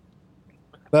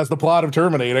 That's the plot of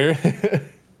Terminator.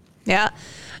 Yeah.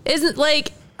 Isn't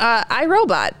like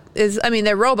iRobot is, I mean,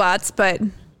 they're robots, but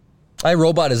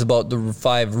iRobot is about the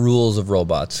 5 rules of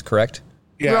robots, correct?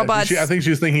 Yeah, robots. I think she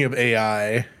was thinking of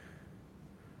AI.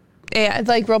 yeah,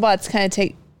 like robots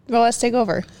take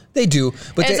over. They do,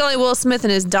 but And it's only Will Smith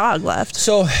and his dog left.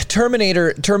 so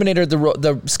Terminator,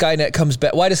 the Skynet comes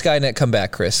back. Why does Skynet come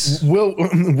back, Chris?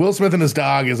 Will Smith and his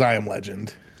dog is I Am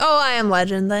Legend. Oh, I Am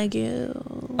Legend. Thank you.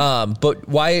 But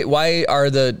why are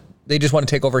they just want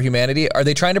to take over humanity? Are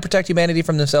they trying to protect humanity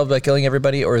from themselves by killing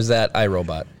everybody, or is that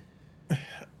iRobot?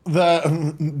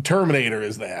 The Terminator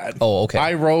is that. Oh, okay.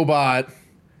 iRobot.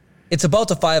 It's about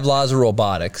the 5 laws of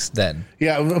robotics, then.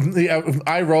 Yeah,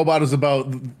 iRobot is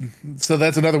about. So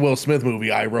that's another Will Smith movie.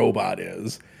 iRobot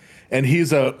is, and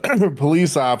he's a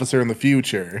police officer in the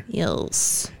future.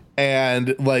 Yes.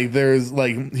 And like,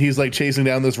 he's like chasing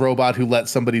down this robot who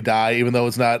lets somebody die, even though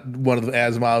it's not one of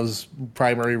Asimov's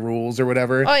primary rules or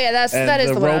whatever. Oh yeah, that is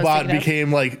the one I was robot thinking of.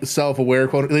 became like self-aware.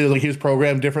 Like he was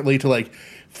programmed differently to like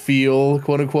feel,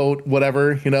 quote unquote,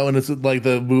 whatever, you know. And it's like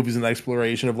the movie's an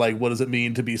exploration of like what does it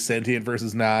mean to be sentient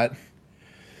versus not.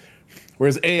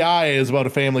 Whereas AI is about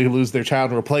a family who loses their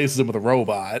child and replaces them with a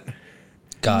robot.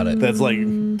 Got it. That's like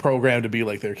programmed to be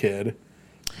like their kid.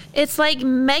 It's like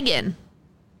Megan.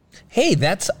 Hey,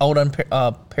 that's out on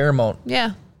Paramount.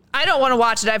 Yeah. I don't want to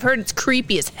watch it. I've heard it's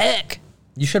creepy as heck.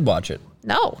 You should watch it.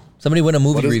 No. Somebody win a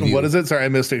movie review. What is it? Sorry, I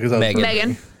missed it because I was Megan.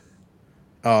 Megan.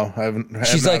 Oh, I haven't.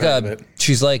 She's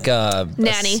like a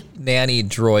Nanny. nanny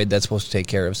droid that's supposed to take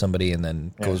care of somebody and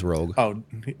then goes rogue. Oh,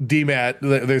 DMAT.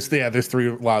 There's 3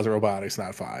 laws of robotics,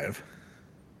 not 5.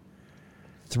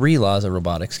 3 laws of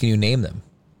robotics. Can you name them?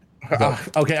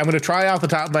 Okay, I'm going to try off the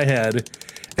top of my head.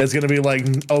 It's going to be like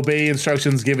obey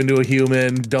instructions given to a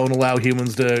human. Don't allow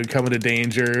humans to come into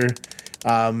danger.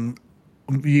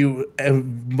 You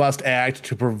must act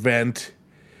to prevent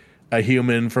a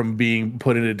human from being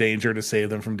put into danger to save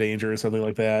them from danger or something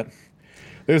like that.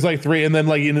 There's like 3, and then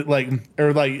the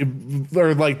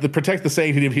protect the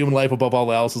sanctity of human life above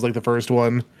all else is like the first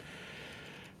one.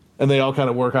 And they all kind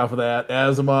of work off of that.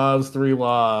 Asimov's 3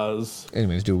 laws.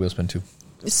 Anyways, do a wheel spin too.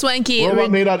 Swanky. Robot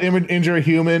may not injure a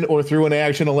human or through an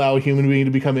action allow a human being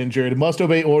to become injured. It must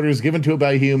obey orders given to it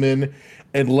by a human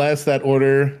unless that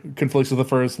order conflicts with the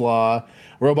first law. A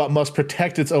robot must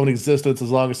protect its own existence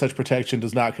as long as such protection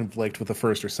does not conflict with the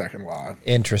first or second law.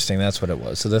 Interesting. That's what it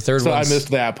was. So the third So one. I missed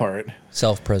that part.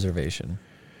 Self-preservation.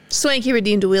 Swanky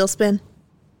redeemed a wheel spin.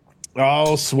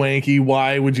 Oh, Swanky,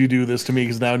 why would you do this to me?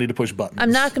 Because now I need to push buttons.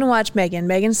 I'm not going to watch Megan.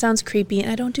 Megan sounds creepy,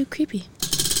 and I don't do creepy.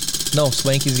 No,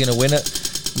 Swanky's going to win a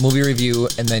movie review,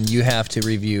 and then you have to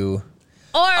review.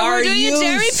 Or Are we're doing you a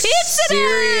Jeremy Pizza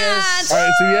serious? All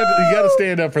right, so you got to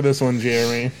stand up for this one,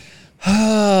 Jeremy.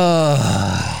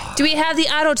 Do we have the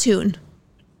auto tune?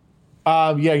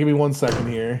 Yeah, give me 1 second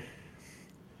here.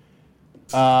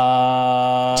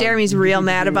 Jeremy's real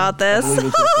mad about this.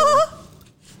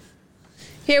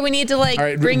 Here, we need to All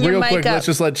right, bring your real mic quick, up. let's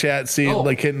just let chat see.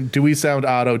 Do we sound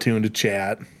auto-tuned to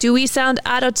chat? Do we sound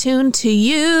auto tuned to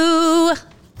you?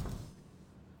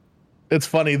 It's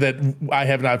funny that I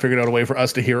have not figured out a way for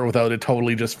us to hear it without it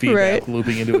totally just feedback Right.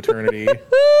 looping into eternity.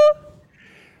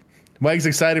 Mike's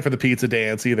excited for the pizza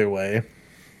dance either way.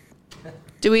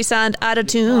 Do we sound auto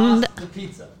tuned? The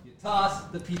pizza. You toss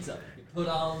the pizza. You put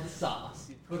on the sauce.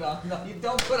 You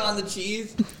don't put on the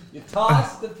cheese. You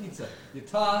toss the pizza. You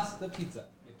toss the pizza.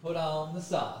 You put on the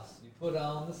sauce. You put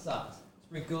on the sauce.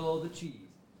 Sprinkle the cheese.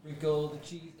 Sprinkle the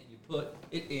cheese, and you put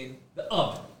it in the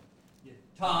oven. You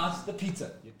toss the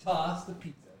pizza. You toss the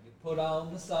pizza. You put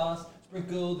on the sauce,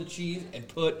 sprinkle the cheese, and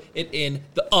put it in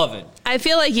the oven. I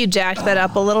feel like you jacked that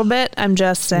up a little bit. I'm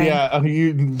just saying. Yeah,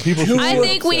 people should I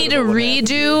think we need to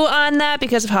redo on that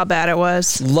because of how bad it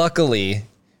was. Luckily,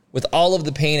 with all of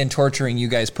the pain and torturing you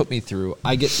guys put me through,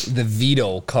 I get the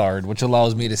veto card, which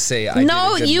allows me to say I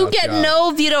No, did a good you enough get job.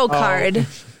 no veto card.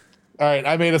 All right,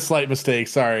 I made a slight mistake.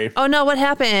 Sorry. Oh no, what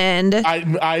happened?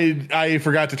 I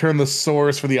forgot to turn the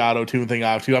source for the auto tune thing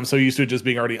off too. I'm so used to it just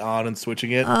being already on and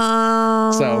switching it.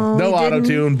 So no auto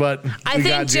tune, but I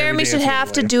think Jeremy should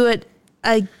have to do it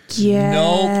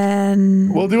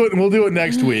again. We'll do it. We'll do it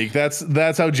next week.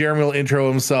 That's how Jeremy will intro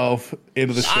himself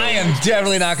into the show. I am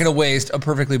definitely not going to waste a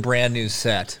perfectly brand new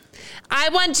set. I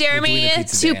want Jeremy We're doing a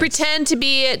pizza to dance. pretend to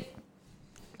be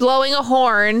blowing a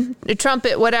horn, a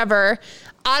trumpet, whatever.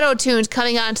 Auto-tuned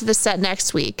coming onto the set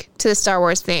next week to the Star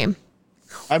Wars theme.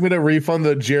 I'm gonna refund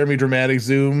the Jeremy dramatic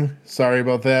zoom. Sorry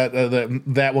about that.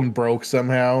 That one broke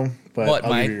somehow. But What,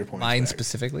 I'll give you your mine points back.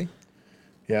 specifically?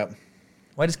 Yeah.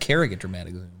 Why does Kara get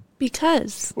dramatic zoom?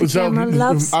 Because the So camera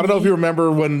loves I don't know if me. you remember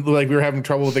when we were having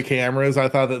trouble with the cameras. I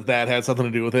thought that had something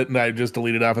to do with it, and I just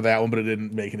deleted off of that one, but it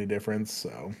didn't make any difference.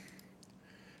 So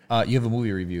You have a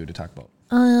movie review to talk about.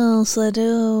 Oh, yes, I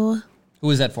do.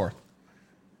 Who is that for?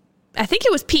 I think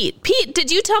it was Pete. Pete, did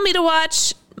you tell me to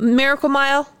watch Miracle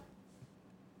Mile?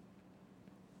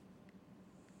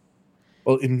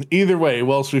 well, in either way,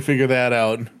 whilst we figure that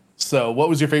out. So, what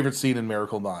was your favorite scene in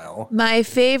Miracle Mile? My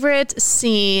favorite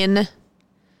scene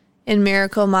in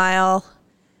Miracle Mile,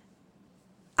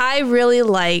 I really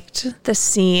liked the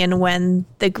scene when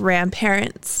the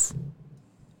grandparents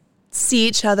see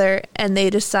each other and they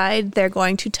decide they're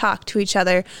going to talk to each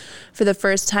other for the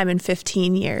first time in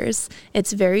 15 years.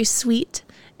 It's very sweet,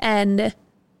 and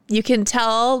you can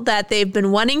tell that they've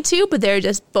been wanting to, but they're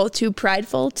just both too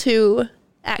prideful to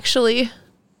actually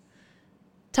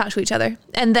talk to each other.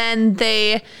 And then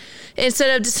they,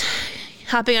 instead of just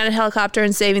hopping on a helicopter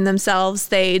and saving themselves,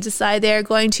 they decide they're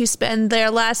going to spend their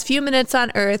last few minutes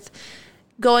on Earth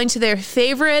going to their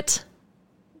favorite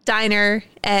diner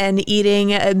and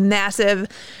eating a massive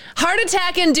heart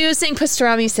attack inducing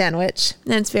pastrami sandwich.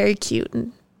 And it's very cute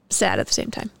and sad at the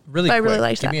same time. Really But I quick, really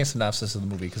liked give that. me a synopsis of the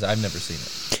movie because I've never seen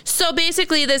it. So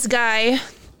basically this guy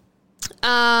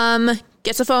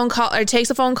gets a phone call or takes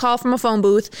a phone call from a phone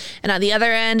booth, and on the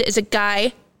other end is a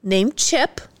guy named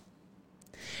Chip.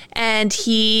 And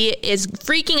he is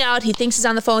freaking out. He thinks he's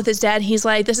on the phone with his dad. He's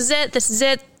like, this is it.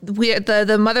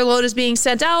 The mother load is being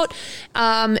sent out.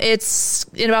 It's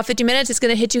in about 50 minutes. It's going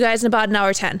to hit you guys in about an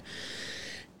hour 10.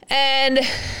 And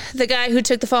the guy who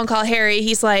took the phone call, Harry,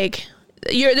 he's like,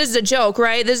 this is a joke,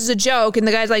 right? This is a joke. And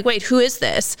the guy's like, wait, who is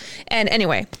this? And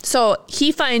anyway, so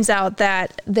he finds out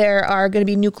that there are going to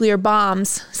be nuclear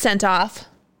bombs sent off,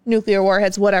 nuclear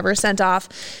warheads, whatever, sent off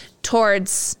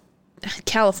towards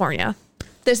California.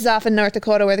 This is off in North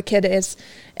Dakota where the kid is,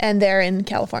 and they're in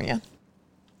California.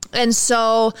 And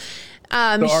so,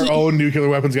 So our own nuclear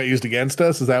weapons got used against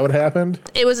us? Is that what happened?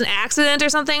 it was an accident or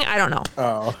something. I don't know.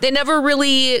 Oh. They never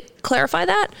really clarify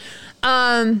that.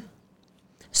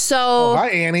 So Hi,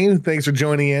 Annie. Thanks for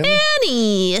joining in.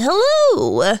 Annie,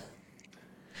 hello.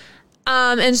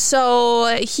 And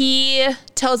so he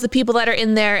tells the people that are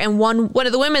in there, and one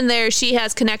of the women there, she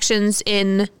has connections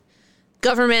in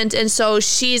government, and so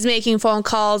she's making phone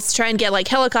calls, trying to get like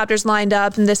helicopters lined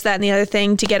up and this, that, and the other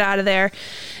thing to get out of there.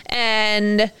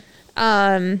 And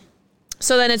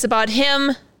so then it's about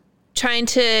him trying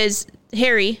to,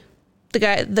 Harry, the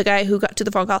guy who got to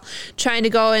the phone call, trying to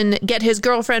go and get his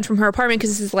girlfriend from her apartment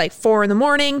because this is like 4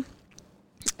 a.m.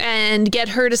 and get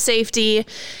her to safety,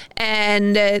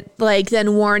 and like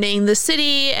then warning the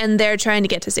city, and they're trying to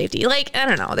get to safety. Like, I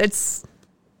don't know. That's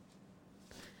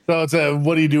So it's a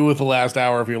what do you do with the last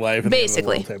hour of your life? at the end of the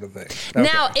Basically. world type of thing. Okay.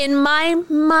 Now, in my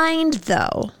mind,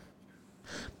 though,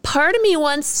 part of me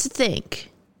wants to think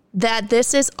that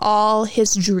this is all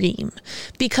his dream,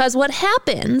 because what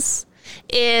happens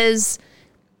is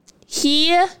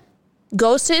he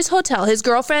goes to his hotel. His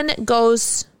girlfriend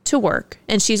goes to work,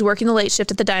 and she's working the late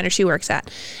shift at the diner she works at.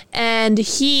 And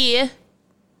he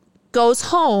goes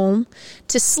home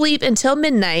to sleep until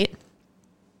midnight,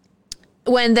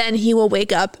 when then he will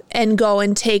wake up and go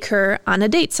and take her on a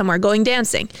date somewhere, going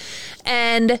dancing.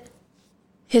 And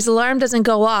his alarm doesn't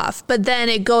go off, but then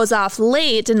it goes off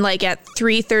late, and like at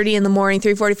 3:30 in the morning,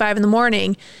 3:45 in the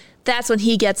morning, that's when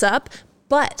he gets up.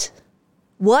 But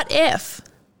what if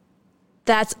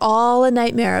that's all a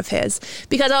nightmare of his?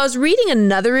 Because I was reading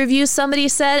another review somebody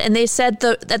said, and they said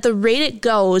that the rate it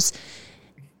goes,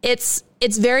 it's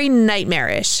very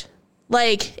nightmarish.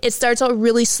 Like, it starts out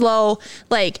really slow.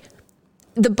 Like,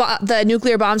 the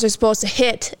nuclear bombs are supposed to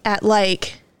hit at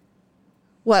like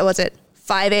what was it,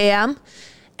 5 a.m.?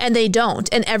 And they don't.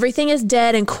 And everything is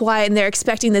dead and quiet, and they're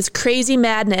expecting this crazy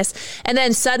madness. And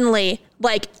then suddenly,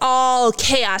 like, all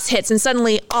chaos hits, and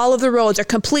suddenly all of the roads are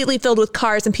completely filled with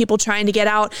cars and people trying to get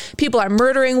out. People are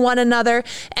murdering one another.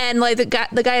 And like the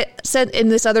guy said in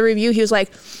this other review, he was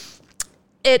like,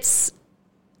 it's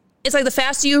like the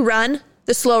faster you run,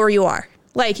 the slower you are.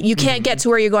 Like, you can't get to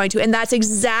where you're going to. And that's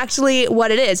exactly what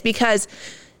it is, because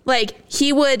like,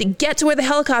 he would get to where the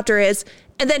helicopter is,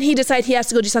 and then he decides he has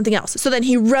to go do something else. So then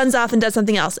he runs off and does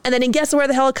something else. And then he gets to where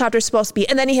the helicopter is supposed to be.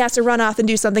 And then he has to run off and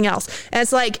do something else. And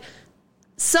it's like,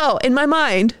 so in my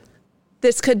mind,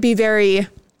 this could be very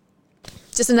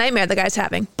just a nightmare the guy's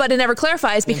having. But it never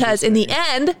clarifies, because in the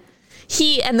end,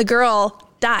 he and the girl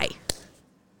die.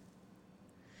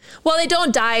 Well, they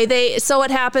don't die. So what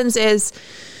happens is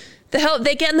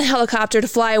they get in the helicopter to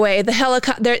fly away. The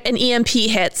helicopter, an EMP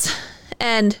hits,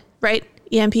 and right.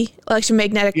 EMP,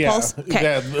 electromagnetic pulse. Okay.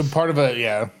 Yeah, part of it,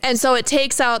 yeah. And so it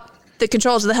takes out the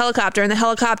controls of the helicopter, and the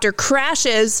helicopter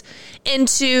crashes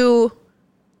into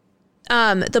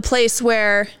the place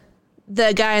where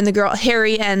the guy and the girl,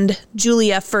 Harry and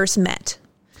Julia, first met.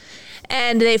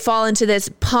 And they fall into this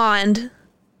pond,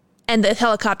 and the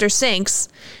helicopter sinks,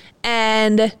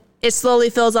 and it slowly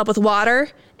fills up with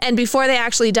water. And before they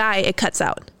actually die, it cuts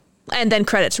out, and then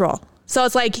credits roll. So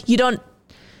it's like, you don't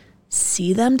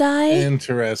see them die.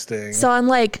 Interesting. So I'm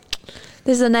like,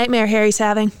 this is a nightmare Harry's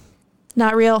having.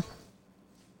 Not real.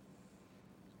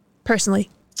 Personally.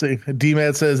 See,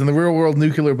 DMAT says, in the real world,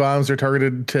 nuclear bombs are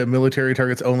targeted to military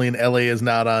targets only, and LA is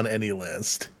not on any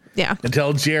list. Yeah.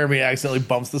 Until Jeremy accidentally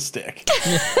bumps the stick.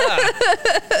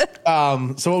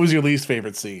 So what was your least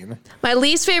favorite scene? My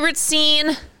least favorite scene.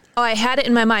 Oh, I had it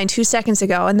in my mind 2 seconds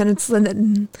ago, and then it's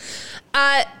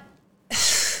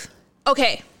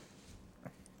okay.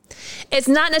 It's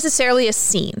not necessarily a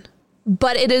scene,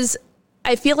 but it is,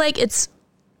 I feel like it's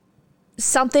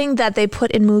something that they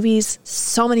put in movies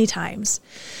so many times.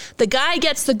 The guy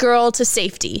gets the girl to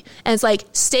safety, and it's like,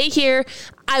 stay here,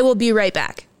 I will be right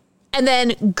back. And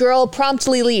then girl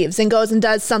promptly leaves and goes and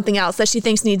does something else that she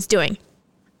thinks needs doing.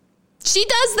 She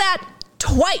does that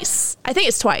twice. I think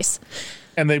it's twice.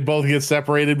 And they both get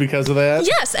separated because of that?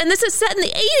 Yes, and this is set in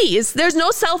the 80s. There's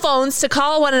no cell phones to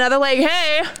call one another like,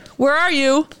 hey, where are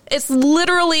you? It's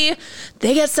literally,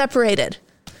 they get separated.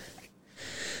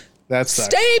 That's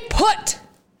Stay put.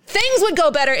 Things would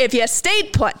go better if you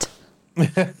stayed put.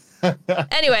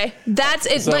 Anyway, that's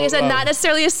it. So, like I said, not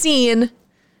necessarily a scene.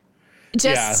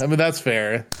 Yeah, I mean, that's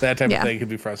fair. That type of thing can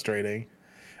be frustrating.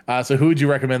 So who would you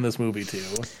recommend this movie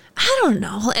to? I don't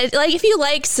know. Like, if you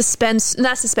like suspense,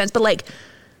 not suspense, but like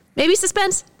maybe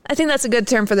suspense. I think that's a good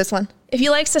term for this one. If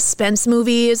you like suspense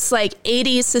movies, like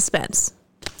 80s suspense,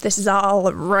 this is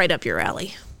all right up your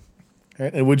alley.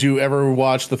 Right. And would you ever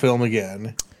watch the film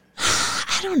again?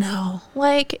 I don't know.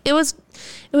 Like, it was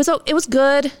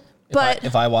good, but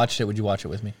if I watched it, would you watch it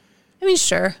with me? I mean,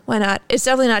 sure, why not? It's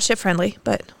definitely not ship friendly,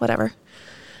 but whatever.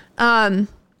 But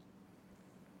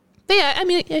yeah, I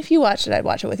mean, if you watched it, I'd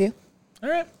watch it with you. All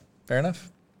right, fair enough.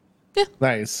 Yeah.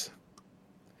 Nice.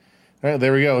 All right,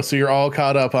 there we go. So you're all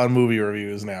caught up on movie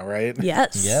reviews now, right?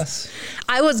 Yes. Yes.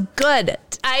 I was good.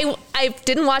 I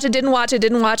didn't watch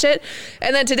it.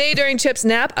 And then today during Chip's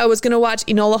nap, I was going to watch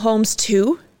Enola Holmes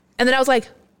 2. And then I was like,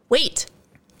 wait,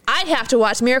 I have to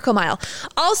watch Miracle Mile.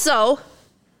 Also,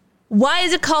 why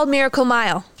is it called Miracle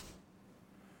Mile?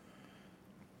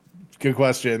 Good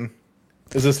question.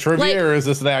 Is this trivia or is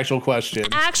this an actual question?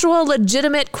 Actual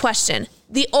legitimate question.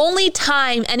 The only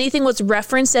time anything was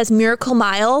referenced as Miracle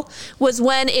Mile was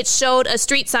when it showed a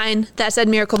street sign that said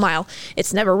Miracle Mile.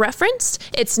 It's never referenced.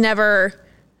 It's never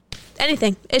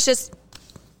anything. It's just,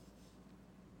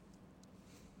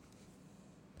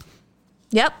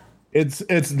 yep.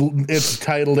 It's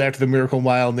titled after the Miracle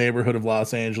Mile neighborhood of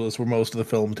Los Angeles where most of the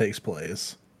film takes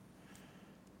place.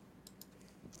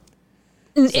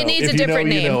 It needs a different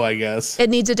name. You know, I guess. It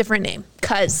needs a different name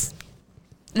because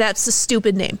that's a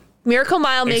stupid name. Miracle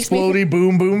Mile makes me... Explodey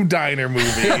Boom Boom Diner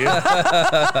movie.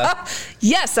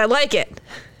 Yes, I like it.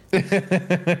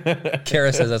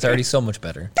 Kara says that's already so much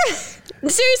better.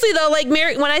 Seriously, though, like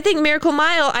when I think Miracle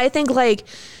Mile, I think like,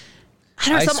 I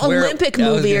don't know, some Olympic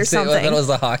movie or something. That was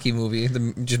the hockey movie,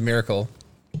 just Miracle.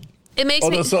 It makes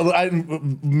me... So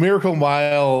Miracle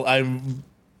Mile,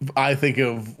 I think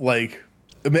of like...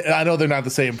 I know they're not the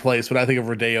same place, but I think of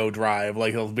Rodeo Drive,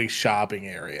 like a big shopping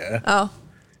area. Oh.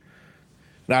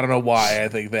 And I don't know why I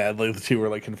think that. Like, the two are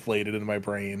like conflated in my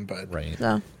brain, but right.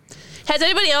 So. Has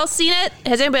anybody else seen it?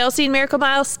 Has anybody else seen Miracle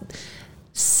Mile?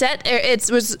 It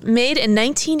was made in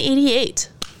 1988.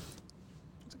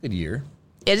 It's a good year.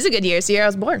 It is a good year. It's the year I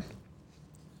was born.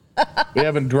 We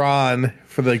haven't drawn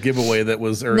for the giveaway that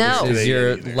was earlier No. today. This is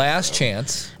your either. last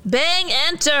chance. Bang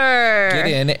enter. Get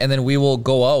in, and then we will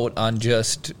go out on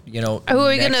just, Who are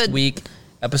we next gonna- week,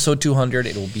 episode 200.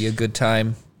 It will be a good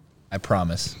time. I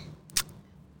promise.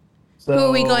 So, Who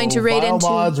are we going to raid into?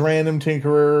 Mods, Random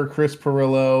Tinkerer, Chris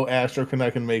Perillo, Astro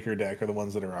Canuck, and Maker Deck are the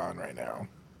ones that are on right now.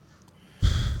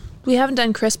 We haven't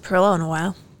done Chris Perillo in a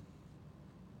while.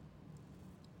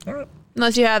 All right.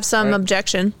 Unless you have some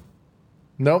objection.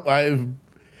 Nope, I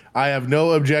have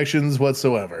no objections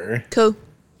whatsoever. Cool.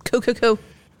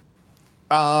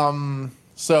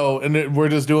 So, we're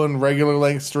just doing regular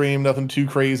length stream, nothing too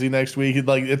crazy next week.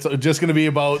 Like, it's just going to be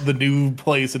about the new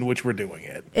place in which we're doing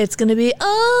it. It's going to be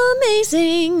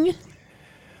amazing.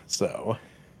 So,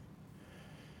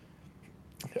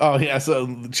 oh yeah,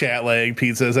 so chat lag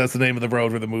Pete says that's the name of the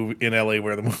road where the movie in LA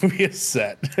where the movie is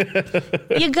set.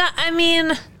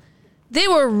 They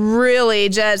were really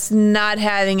just not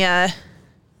having a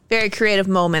very creative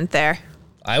moment there.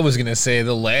 I was going to say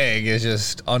the lag is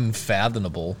just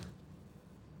unfathomable.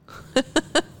 All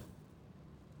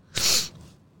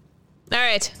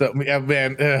right. So, yeah,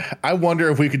 man, I wonder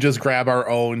if we could just grab our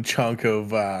own chunk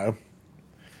of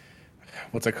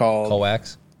what's it called?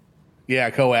 Coax. Yeah,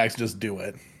 coax. Just do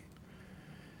it.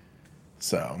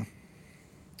 So,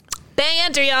 Bang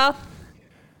enter, y'all.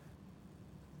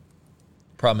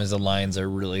 Problem is the lines are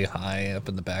really high up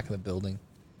in the back of the building.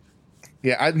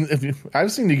 yeah,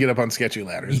 I've seen you get up on sketchy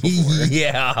ladders before.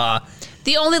 Yeah.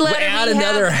 The only letter Add we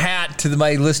another have. hat to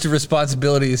my list of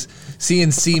responsibilities.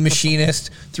 CNC machinist,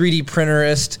 3D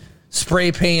printerist,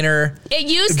 spray painter. It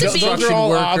used to Those be. are all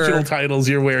worker. optional titles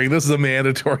you're wearing. This is a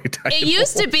mandatory title. It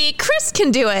used to be Chris can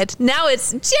do it. Now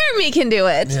it's Jeremy can do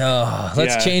it. Oh,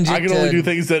 let's Yeah, change it I can to only do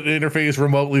things that interface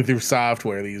remotely through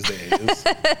software these days.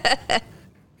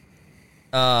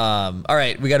 all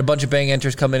right, we got a bunch of bang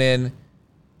enters coming in.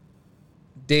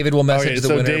 David will message Okay, the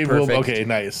so winner. Dave Perfect. will. Okay,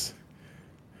 nice.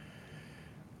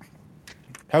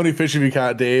 How many fish have you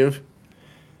caught, Dave?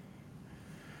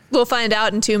 We'll find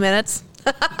out in 2 minutes.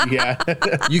 Yeah.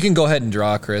 You can go ahead and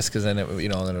draw, Chris, because then then it'll.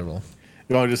 You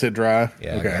want to just hit draw?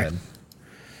 Yeah, Okay. go ahead.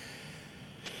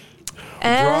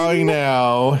 Drawing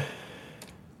now.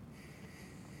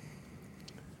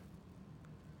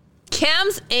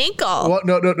 Cam's ankle. What?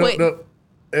 No. Wait. No.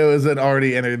 It was an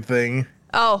already entered thing.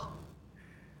 Oh,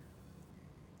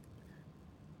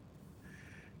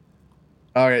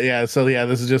 All right. Yeah. So yeah,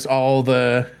 this is just all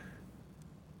the.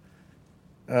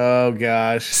 Oh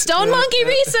gosh. Stone Monkey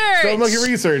Research. Stone Monkey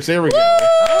Research. There we go. All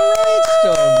right,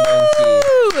 Stone Monkey.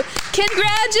 Woo!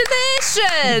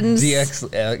 Congratulations.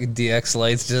 DX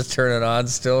lights just turning on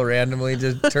still randomly,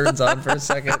 just turns on for a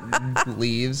second and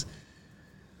leaves.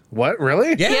 What?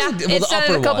 Really? Yeah, Yeah, well, it's the done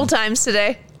upper it a couple one. times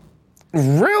today.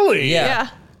 Really? Yeah. Yeah.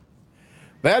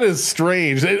 That is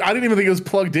strange. I didn't even think it was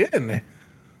plugged in.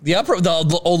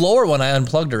 The lower one I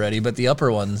unplugged already, but the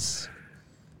upper ones.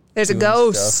 There's a Doing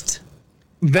ghost.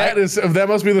 That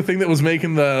must be the thing that was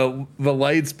making the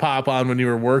lights pop on when you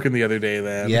were working the other day.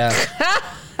 Then Yeah,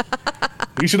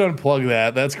 you should unplug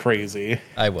that. That's crazy.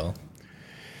 I will.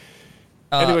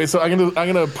 Anyway, so I'm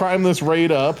gonna prime this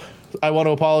raid up. I want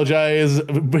to apologize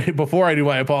before I do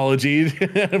my apology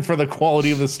for the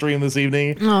quality of the stream this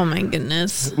evening. Oh my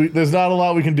goodness. There's not a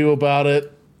lot we can do about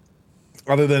it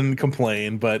other than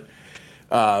complain, but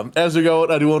as we go,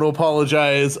 I do want to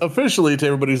apologize officially to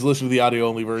everybody who's listening to the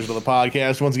audio-only version of the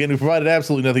podcast. Once again, we provided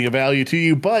absolutely nothing of value to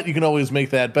you, but you can always make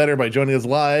that better by joining us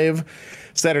live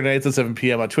Saturday nights at 7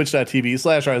 p.m. on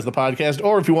twitch.tv/RiseThePodcast,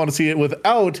 or if you want to see it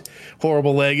without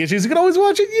horrible lag issues, you can always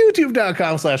watch it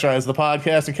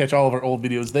youtube.com/RiseThePodcast and catch all of our old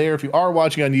videos there. If you are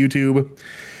watching on YouTube,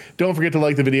 don't forget to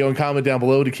like the video and comment down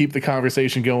below to keep the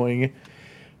conversation going.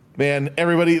 Man,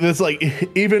 everybody, this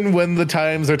even when the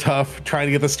times are tough trying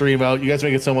to get the stream out, you guys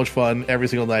make it so much fun every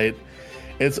single night.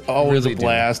 It's always Really a do.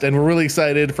 blast, and we're really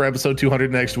excited for episode 200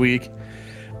 next week.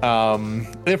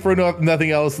 If for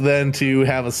nothing else, then to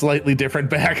have a slightly different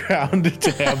background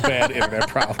to have bad internet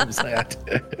problems at.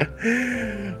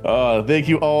 Thank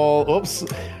you all. Oops. All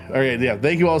right, yeah.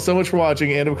 Thank you all so much for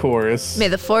watching, and of course, May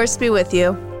the force be with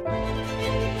you.